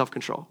discipline of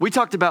self-control. We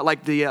talked about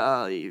like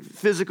the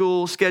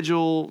physical,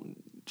 schedule,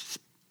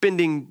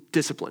 spending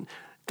discipline.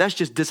 That's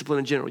just discipline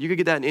in general. You could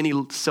get that in any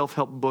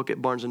self-help book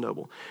at Barnes &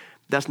 Noble.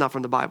 That's not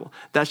from the Bible.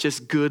 That's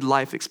just good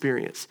life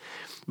experience.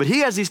 But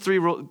he has these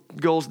 3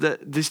 goals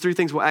these 3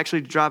 things will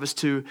actually drive us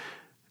to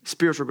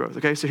spiritual growth.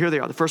 Okay, so here they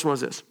are. The first one is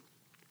this: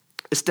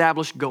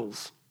 establish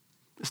goals.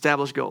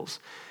 Establish goals.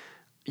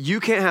 You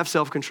can't have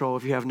self-control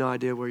if you have no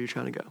idea where you're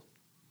trying to go.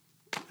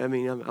 I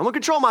mean, I'm going to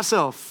control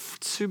myself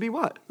to be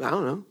what? I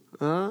don't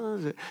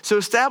know. So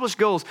establish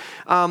goals.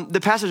 The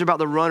passage about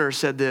the runner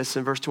said this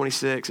in verse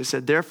 26. It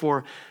said,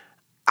 therefore,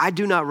 I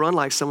do not run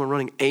like someone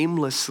running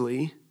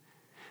aimlessly.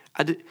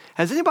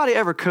 Has anybody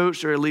ever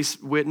coached or at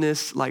least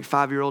witnessed like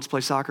 5-year-olds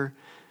play soccer?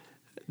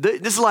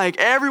 This is like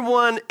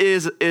everyone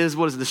is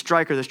what is it, the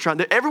striker that's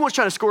everyone's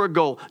trying to score a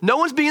goal. No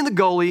one's being the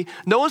goalie.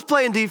 No one's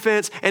playing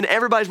defense, and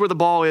everybody's where the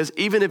ball is,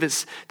 even if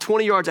it's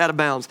 20 yards out of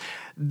bounds.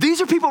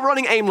 These are people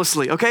running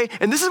aimlessly, okay?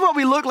 And this is what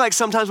we look like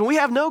sometimes when we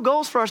have no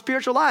goals for our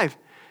spiritual life.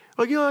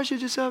 Like, I should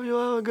just have,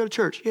 go to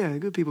church. Yeah,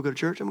 good people go to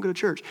church. I'm going to go to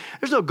church.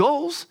 There's no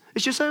goals.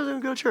 It's just I'm going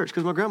to go to church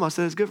because my grandma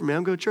said it's good for me.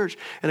 I'm going to church.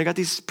 And I got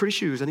these pretty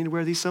shoes. I need to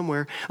wear these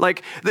somewhere.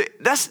 Like,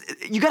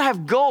 you got to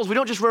have goals. We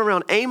don't just run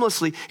around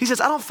aimlessly. He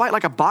says, I don't fight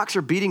like a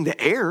boxer beating the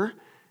air.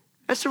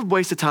 That's a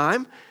waste of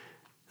time.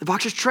 The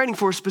boxer's training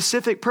for a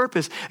specific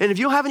purpose. And if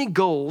you don't have any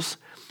goals,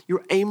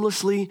 you're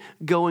aimlessly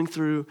going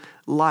through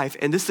life.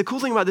 And the cool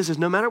thing about this is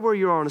no matter where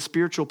you are on a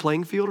spiritual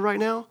playing field right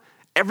now,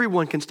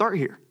 everyone can start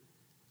here.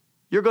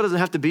 Your goal doesn't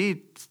have to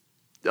be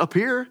up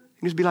here. You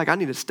can just be like, I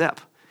need a step.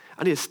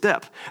 I need a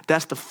step.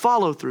 That's the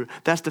follow through.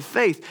 That's the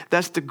faith.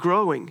 That's the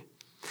growing.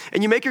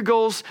 And you make your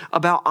goals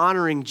about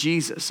honoring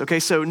Jesus. Okay,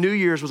 so New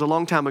Year's was a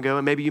long time ago,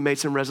 and maybe you made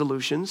some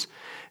resolutions.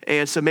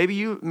 And so maybe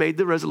you made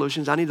the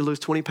resolutions, I need to lose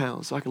 20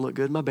 pounds so I can look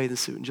good in my bathing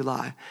suit in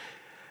July.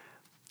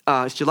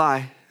 It's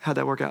July. How'd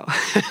that work out?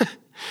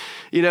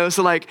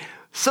 So like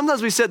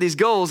sometimes we set these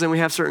goals and we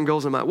have certain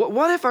goals in mind.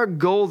 What if our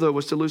goal, though,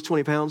 was to lose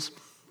 20 pounds?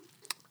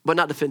 But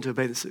not to fit into a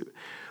bathing suit?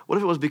 What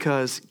if it was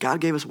because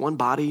God gave us one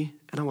body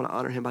and I want to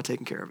honor him by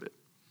taking care of it?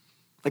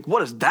 Like,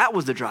 what if that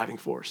was the driving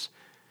force?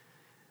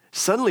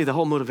 Suddenly the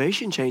whole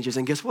motivation changes,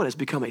 and guess what? It's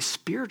become a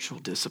spiritual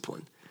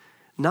discipline,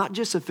 not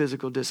just a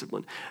physical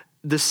discipline.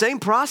 The same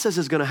process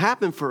is going to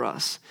happen for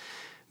us.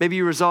 Maybe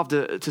you resolved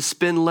to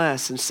spend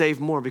less and save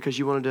more because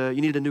you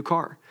needed a new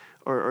car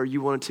or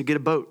you wanted to get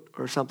a boat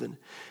or something.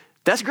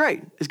 That's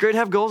great. It's great to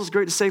have goals. It's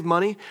great to save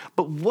money.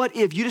 But what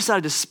if you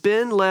decided to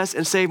spend less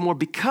and save more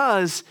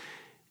because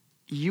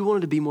you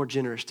wanted to be more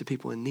generous to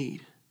people in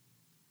need?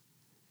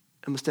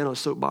 I'm going to stand on a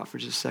soapbox for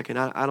just a second.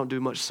 I don't do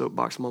much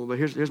soapbox moment, but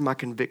here's my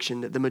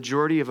conviction that the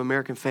majority of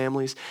American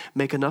families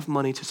make enough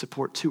money to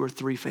support 2 or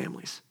 3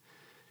 families.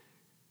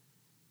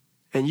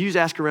 And you just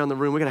ask around the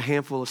room, we got a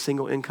handful of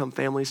single income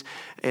families,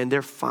 and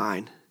they're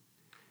fine.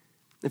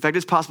 In fact,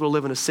 it's possible to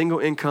live in a single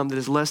income that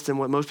is less than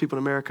what most people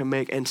in America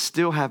make and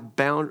still have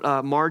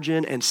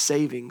margin and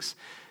savings.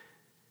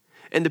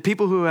 And the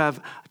people who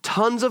have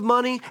tons of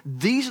money,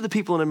 these are the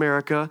people in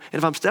America, and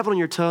if I'm stepping on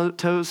your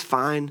toes,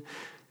 fine.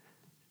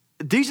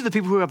 These are the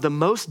people who have the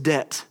most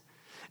debt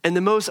and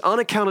the most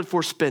unaccounted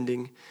for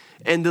spending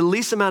and the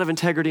least amount of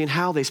integrity in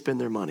how they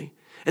spend their money.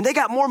 And they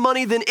got more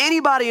money than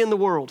anybody in the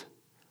world.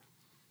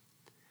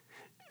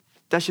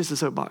 That's just a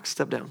soapbox.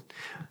 Step down.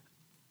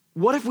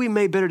 What if we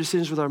made better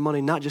decisions with our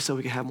money, not just so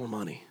we could have more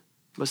money,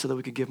 but so that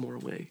we could give more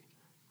away?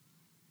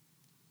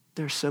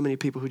 There are so many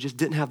people who just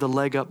didn't have the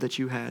leg up that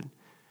you had,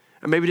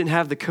 or maybe didn't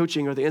have the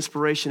coaching or the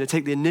inspiration to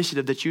take the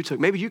initiative that you took.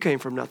 Maybe you came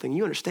from nothing.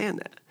 You understand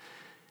that.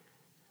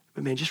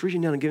 But man, just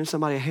reaching down and giving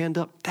somebody a hand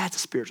up, that's a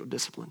spiritual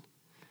discipline.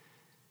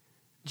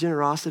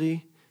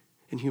 Generosity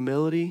and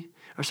humility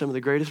are some of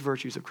the greatest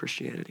virtues of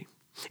Christianity.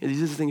 And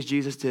these are the things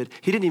Jesus did.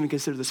 He didn't even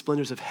consider the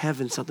splendors of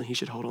heaven something he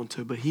should hold on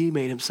to, but he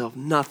made himself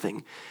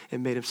nothing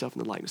and made himself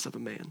in the likeness of a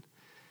man.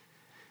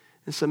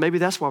 And so maybe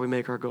that's why we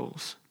make our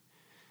goals.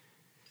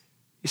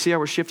 You see how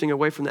we're shifting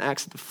away from the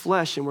acts of the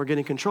flesh and we're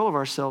getting control of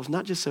ourselves,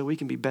 not just so we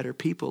can be better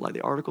people, like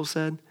the article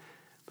said,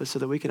 but so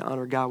that we can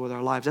honor God with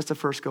our lives. That's the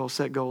first goal,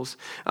 set goals.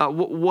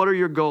 What are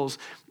your goals?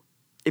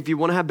 If you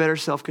want to have better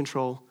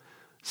self-control,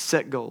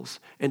 set goals.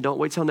 And don't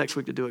wait till next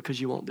week to do it because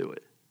you won't do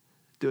it.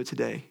 Do it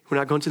today. We're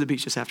not going to the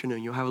beach this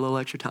afternoon. You'll have a little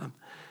extra time.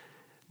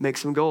 Make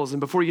some goals.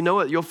 And before you know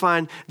it, you'll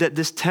find that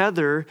this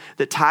tether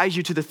that ties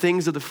you to the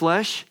things of the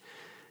flesh,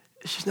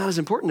 it's just not as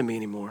important to me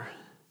anymore.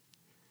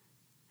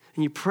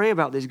 And you pray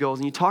about these goals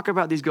and you talk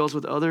about these goals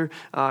with other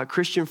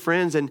Christian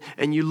friends and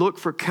you look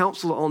for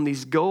counsel on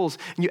these goals.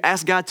 And you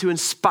ask God to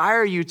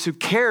inspire you to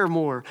care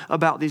more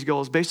about these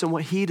goals based on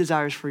what he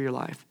desires for your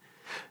life.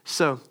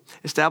 So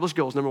establish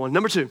goals, number one.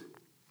 Number two,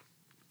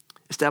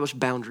 establish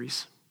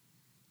boundaries.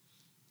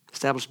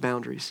 Establish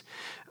boundaries.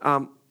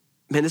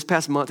 Man, this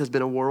past month has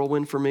been a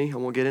whirlwind for me. I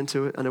won't get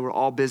into it. I know we're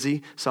all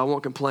busy, so I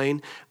won't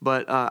complain.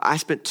 But I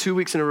spent 2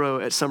 weeks in a row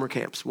at summer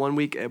camps. 1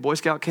 week at Boy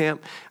Scout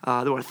camp.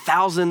 There were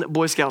 1,000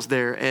 Boy Scouts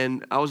there,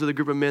 and I was with a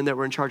group of men that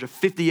were in charge of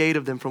 58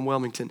 of them from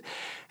Wilmington.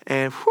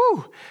 And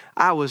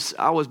I was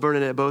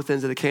burning at both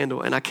ends of the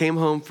candle. And I came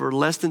home for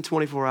less than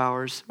 24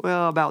 hours,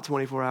 well, about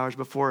 24 hours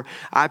before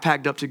I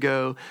packed up to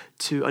go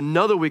to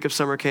another week of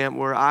summer camp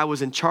where I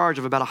was in charge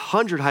of about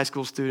 100 high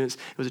school students.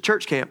 It was a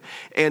church camp.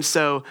 And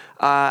so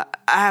I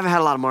haven't had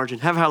a lot of margin,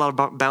 haven't had a lot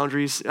of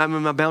boundaries. I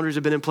mean, my boundaries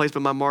have been in place,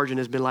 but my margin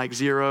has been like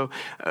zero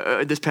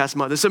this past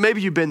month. And so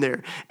maybe you've been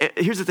there.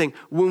 Here's the thing.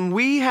 When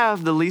we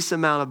have the least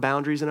amount of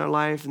boundaries in our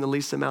life and the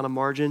least amount of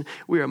margin,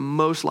 we are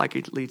most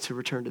likely to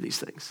return to these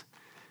things.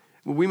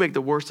 When we make the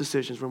worst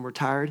decisions when we're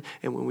tired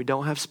and when we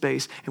don't have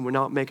space and we're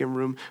not making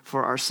room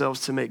for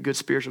ourselves to make good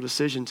spiritual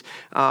decisions.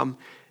 And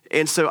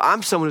so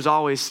I'm someone who's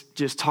always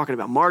just talking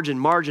about margin.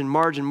 And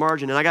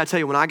I got to tell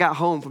you, when I got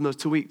home from those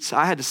 2 weeks,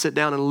 I had to sit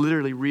down and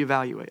literally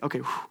reevaluate.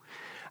 Okay,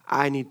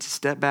 I need to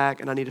step back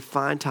and I need to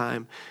find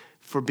time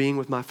for being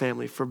with my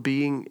family, for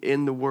being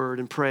in the Word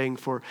and praying,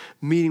 for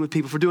meeting with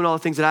people, for doing all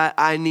the things that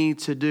I need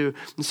to do.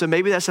 And so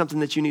maybe that's something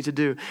that you need to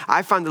do.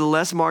 I find that the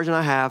less margin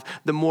I have,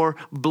 the more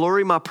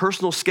blurry my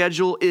personal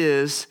schedule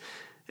is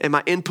and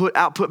my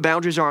input-output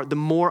boundaries are, the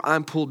more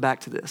I'm pulled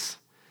back to this.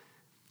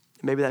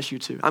 Maybe that's you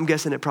too. I'm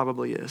guessing it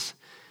probably is.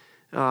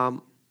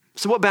 So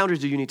what boundaries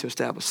do you need to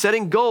establish?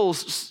 Setting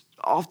goals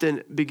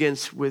often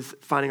begins with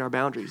finding our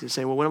boundaries and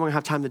saying, well, when am I going to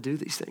have time to do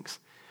these things?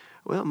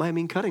 Well, it might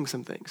mean cutting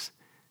some things.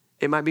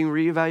 It might be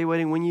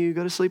reevaluating when you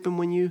go to sleep and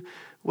when you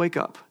wake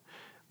up.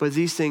 But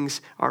these things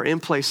are in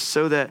place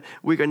so that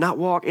we can not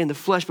walk in the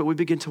flesh, but we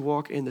begin to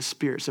walk in the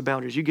Spirit. So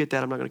boundaries, you get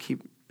that. I'm not going to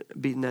keep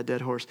beating that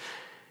dead horse.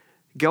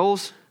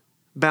 Goals,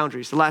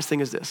 boundaries. The last thing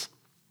is this.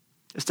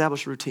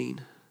 Establish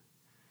routine.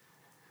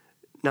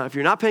 Now, if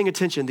you're not paying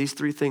attention, these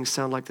three things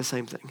sound like the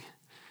same thing,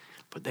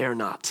 but they're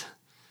not.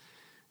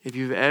 If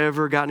you've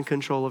ever gotten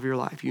control of your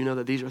life, you know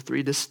that these are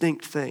three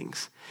distinct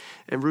things.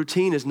 And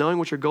routine is knowing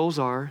what your goals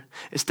are,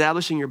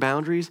 establishing your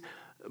boundaries,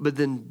 but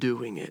then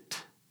doing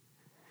it.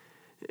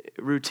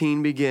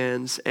 Routine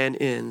begins and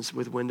ends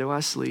with when do I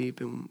sleep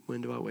and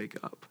when do I wake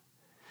up.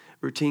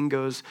 Routine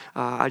goes,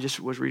 I just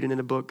was reading in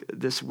a book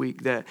this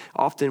week that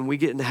often we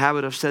get in the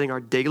habit of setting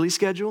our daily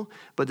schedule,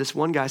 but this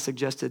one guy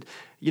suggested,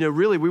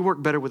 really we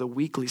work better with a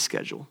weekly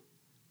schedule.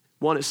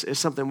 One is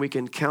something we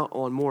can count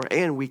on more,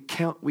 and we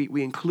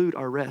include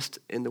our rest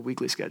in the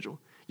weekly schedule.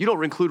 You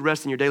don't include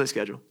rest in your daily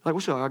schedule. Like,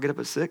 well, sure, I'll get up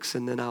at 6,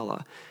 and then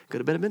I'll go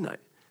to bed at midnight.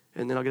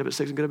 And then I'll get up at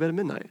 6 and go to bed at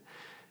midnight.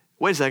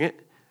 Wait a second.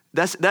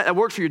 That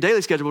works for your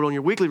daily schedule, but on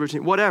your weekly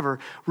routine, whatever,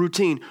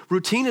 routine.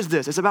 Routine is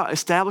this. It's about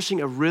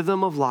establishing a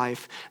rhythm of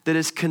life that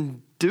is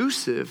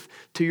conducive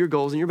to your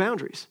goals and your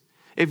boundaries.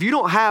 If you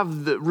don't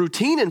have the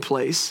routine in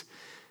place,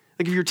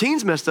 like if your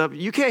routine's messed up,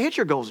 you can't hit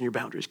your goals and your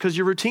boundaries because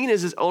your routine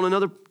is on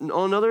another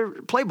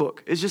playbook.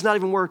 It's just not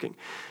even working.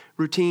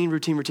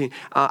 Routine.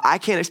 I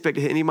can't expect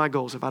to hit any of my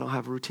goals if I don't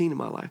have a routine in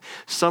my life.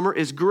 Summer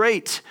is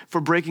great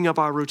for breaking up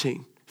our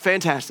routine.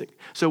 Fantastic.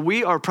 So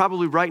we are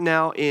probably right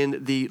now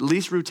in the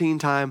least routine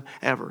time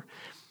ever.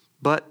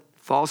 But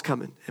fall's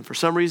coming. And for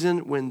some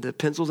reason, when the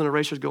pencils and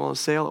erasers go on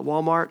sale at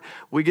Walmart,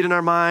 we get in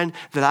our mind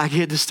that I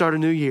get to start a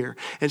new year.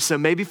 And so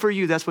maybe for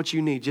you, that's what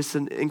you need, just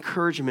an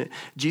encouragement.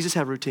 Jesus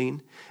had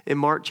routine. In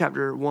Mark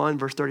chapter 1,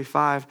 verse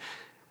 35,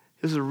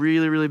 this was a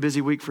really, really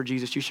busy week for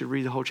Jesus. You should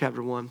read the whole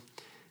chapter 1.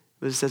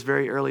 But it says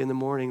very early in the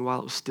morning, while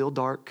it was still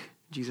dark,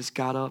 Jesus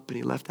got up and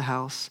he left the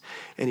house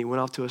and he went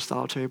off to a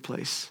solitary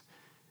place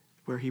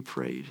where he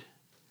prayed.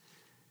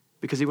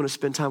 Because he wanted to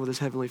spend time with his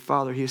heavenly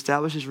Father. He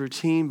established his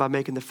routine by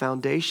making the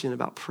foundation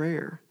about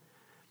prayer.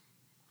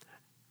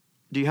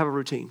 Do you have a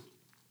routine?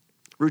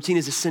 Routine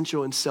is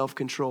essential in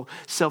self-control.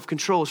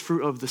 Self-control is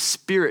fruit of the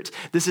Spirit.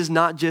 This is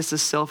not just a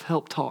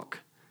self-help talk.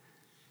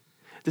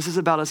 This is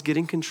about us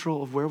getting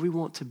control of where we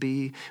want to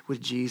be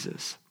with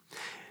Jesus.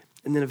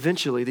 And then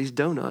eventually these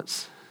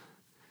donuts,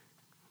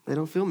 they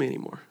don't fill me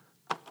anymore.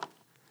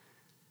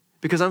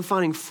 Because I'm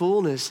finding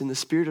fullness in the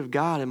Spirit of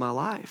God in my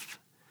life.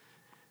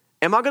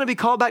 Am I going to be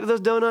called back to those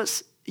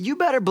donuts? You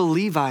better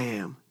believe I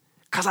am,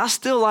 because I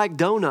still like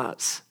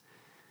donuts.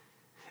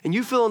 And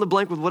you fill in the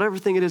blank with whatever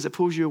thing it is that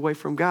pulls you away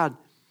from God.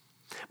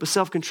 But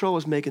self-control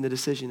is making the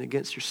decision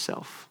against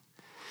yourself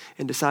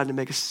and deciding to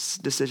make a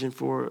decision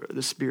for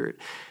the Spirit.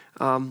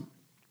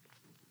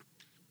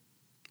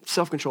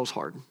 Self-control is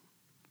hard,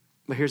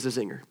 but here's the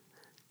zinger.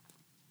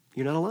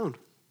 You're not alone.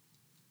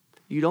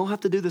 You don't have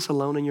to do this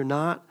alone, and you're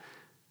not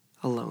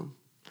alone.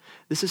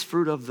 This is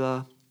fruit of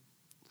the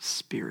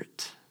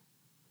Spirit.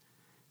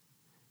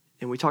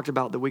 And we talked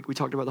about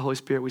the Holy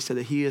Spirit. We said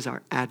that he is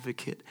our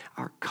advocate,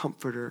 our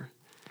comforter.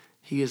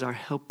 He is our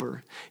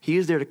helper. He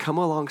is there to come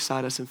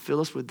alongside us and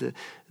fill us with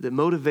the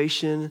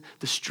motivation,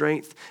 the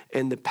strength,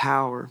 and the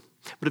power.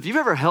 But if you've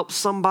ever helped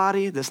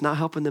somebody that's not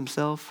helping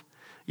themselves,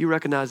 you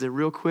recognize that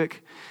real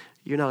quick,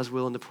 you're not as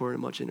willing to pour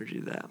in much energy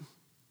to that.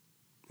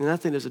 And I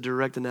think there's a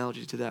direct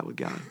analogy to that with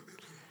God.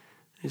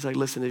 He's like,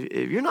 listen,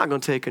 if you're not going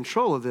to take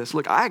control of this,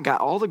 look, I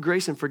got all the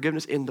grace and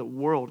forgiveness in the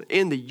world,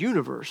 in the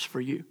universe for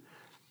you.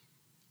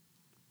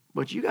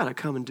 But you got to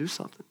come and do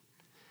something.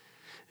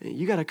 And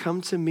you got to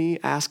come to me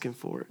asking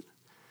for it.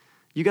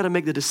 You got to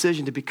make the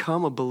decision to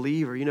become a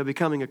believer. You know,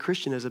 becoming a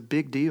Christian is a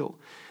big deal.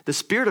 The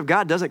Spirit of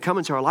God doesn't come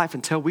into our life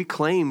until we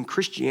claim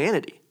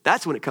Christianity.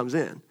 That's when it comes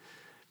in.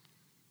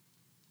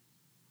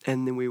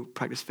 And then we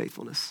practice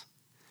faithfulness.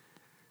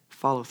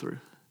 Follow through.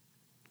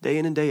 Day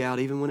in and day out,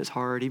 even when it's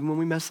hard, even when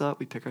we mess up,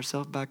 we pick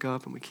ourselves back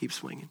up and we keep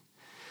swinging.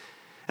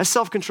 As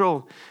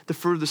self-control, the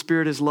fruit of the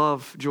Spirit is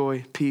love,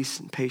 joy, peace,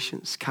 and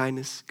patience,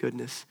 kindness,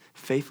 goodness,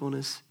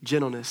 faithfulness,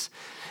 gentleness,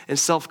 and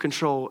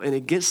self-control. And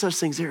against such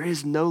things, there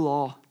is no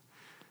law.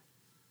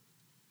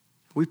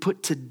 We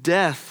put to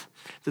death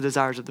the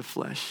desires of the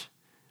flesh.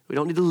 We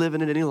don't need to live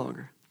in it any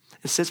longer.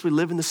 And since we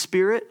live in the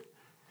Spirit,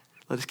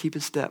 let us keep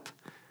in step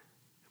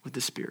with the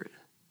Spirit.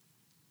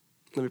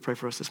 Let me pray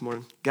for us this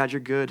morning. God, you're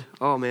good.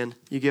 Oh, man,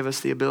 you give us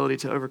the ability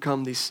to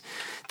overcome these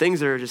things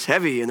that are just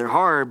heavy and they're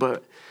hard,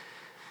 but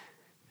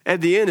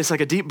at the end, it's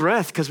like a deep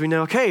breath because we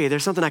know, okay,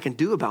 there's something I can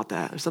do about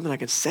that. There's something I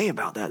can say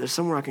about that. There's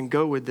somewhere I can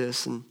go with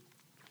this. And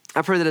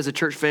I pray that as a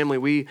church family,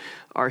 we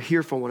are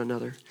here for one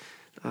another.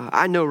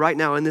 I know right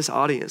now in this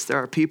audience, there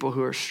are people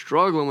who are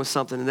struggling with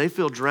something and they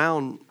feel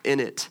drowned in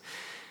it.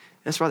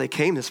 That's why they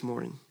came this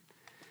morning.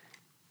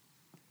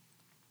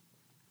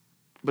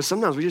 But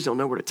sometimes we just don't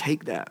know where to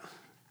take that.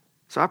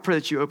 So I pray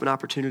that you open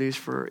opportunities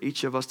for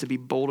each of us to be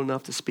bold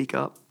enough to speak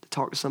up, to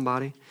talk to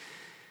somebody.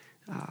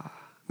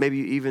 Maybe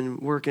even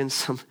work in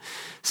some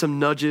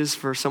nudges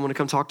for someone to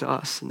come talk to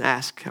us and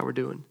ask how we're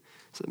doing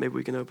so that maybe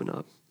we can open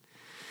up.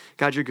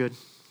 God, you're good.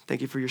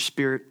 Thank you for your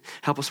Spirit.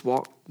 Help us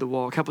walk the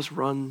walk. Help us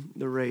run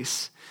the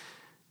race.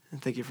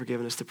 And thank you for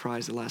giving us the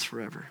prize that lasts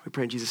forever. We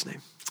pray in Jesus'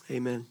 name.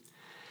 Amen.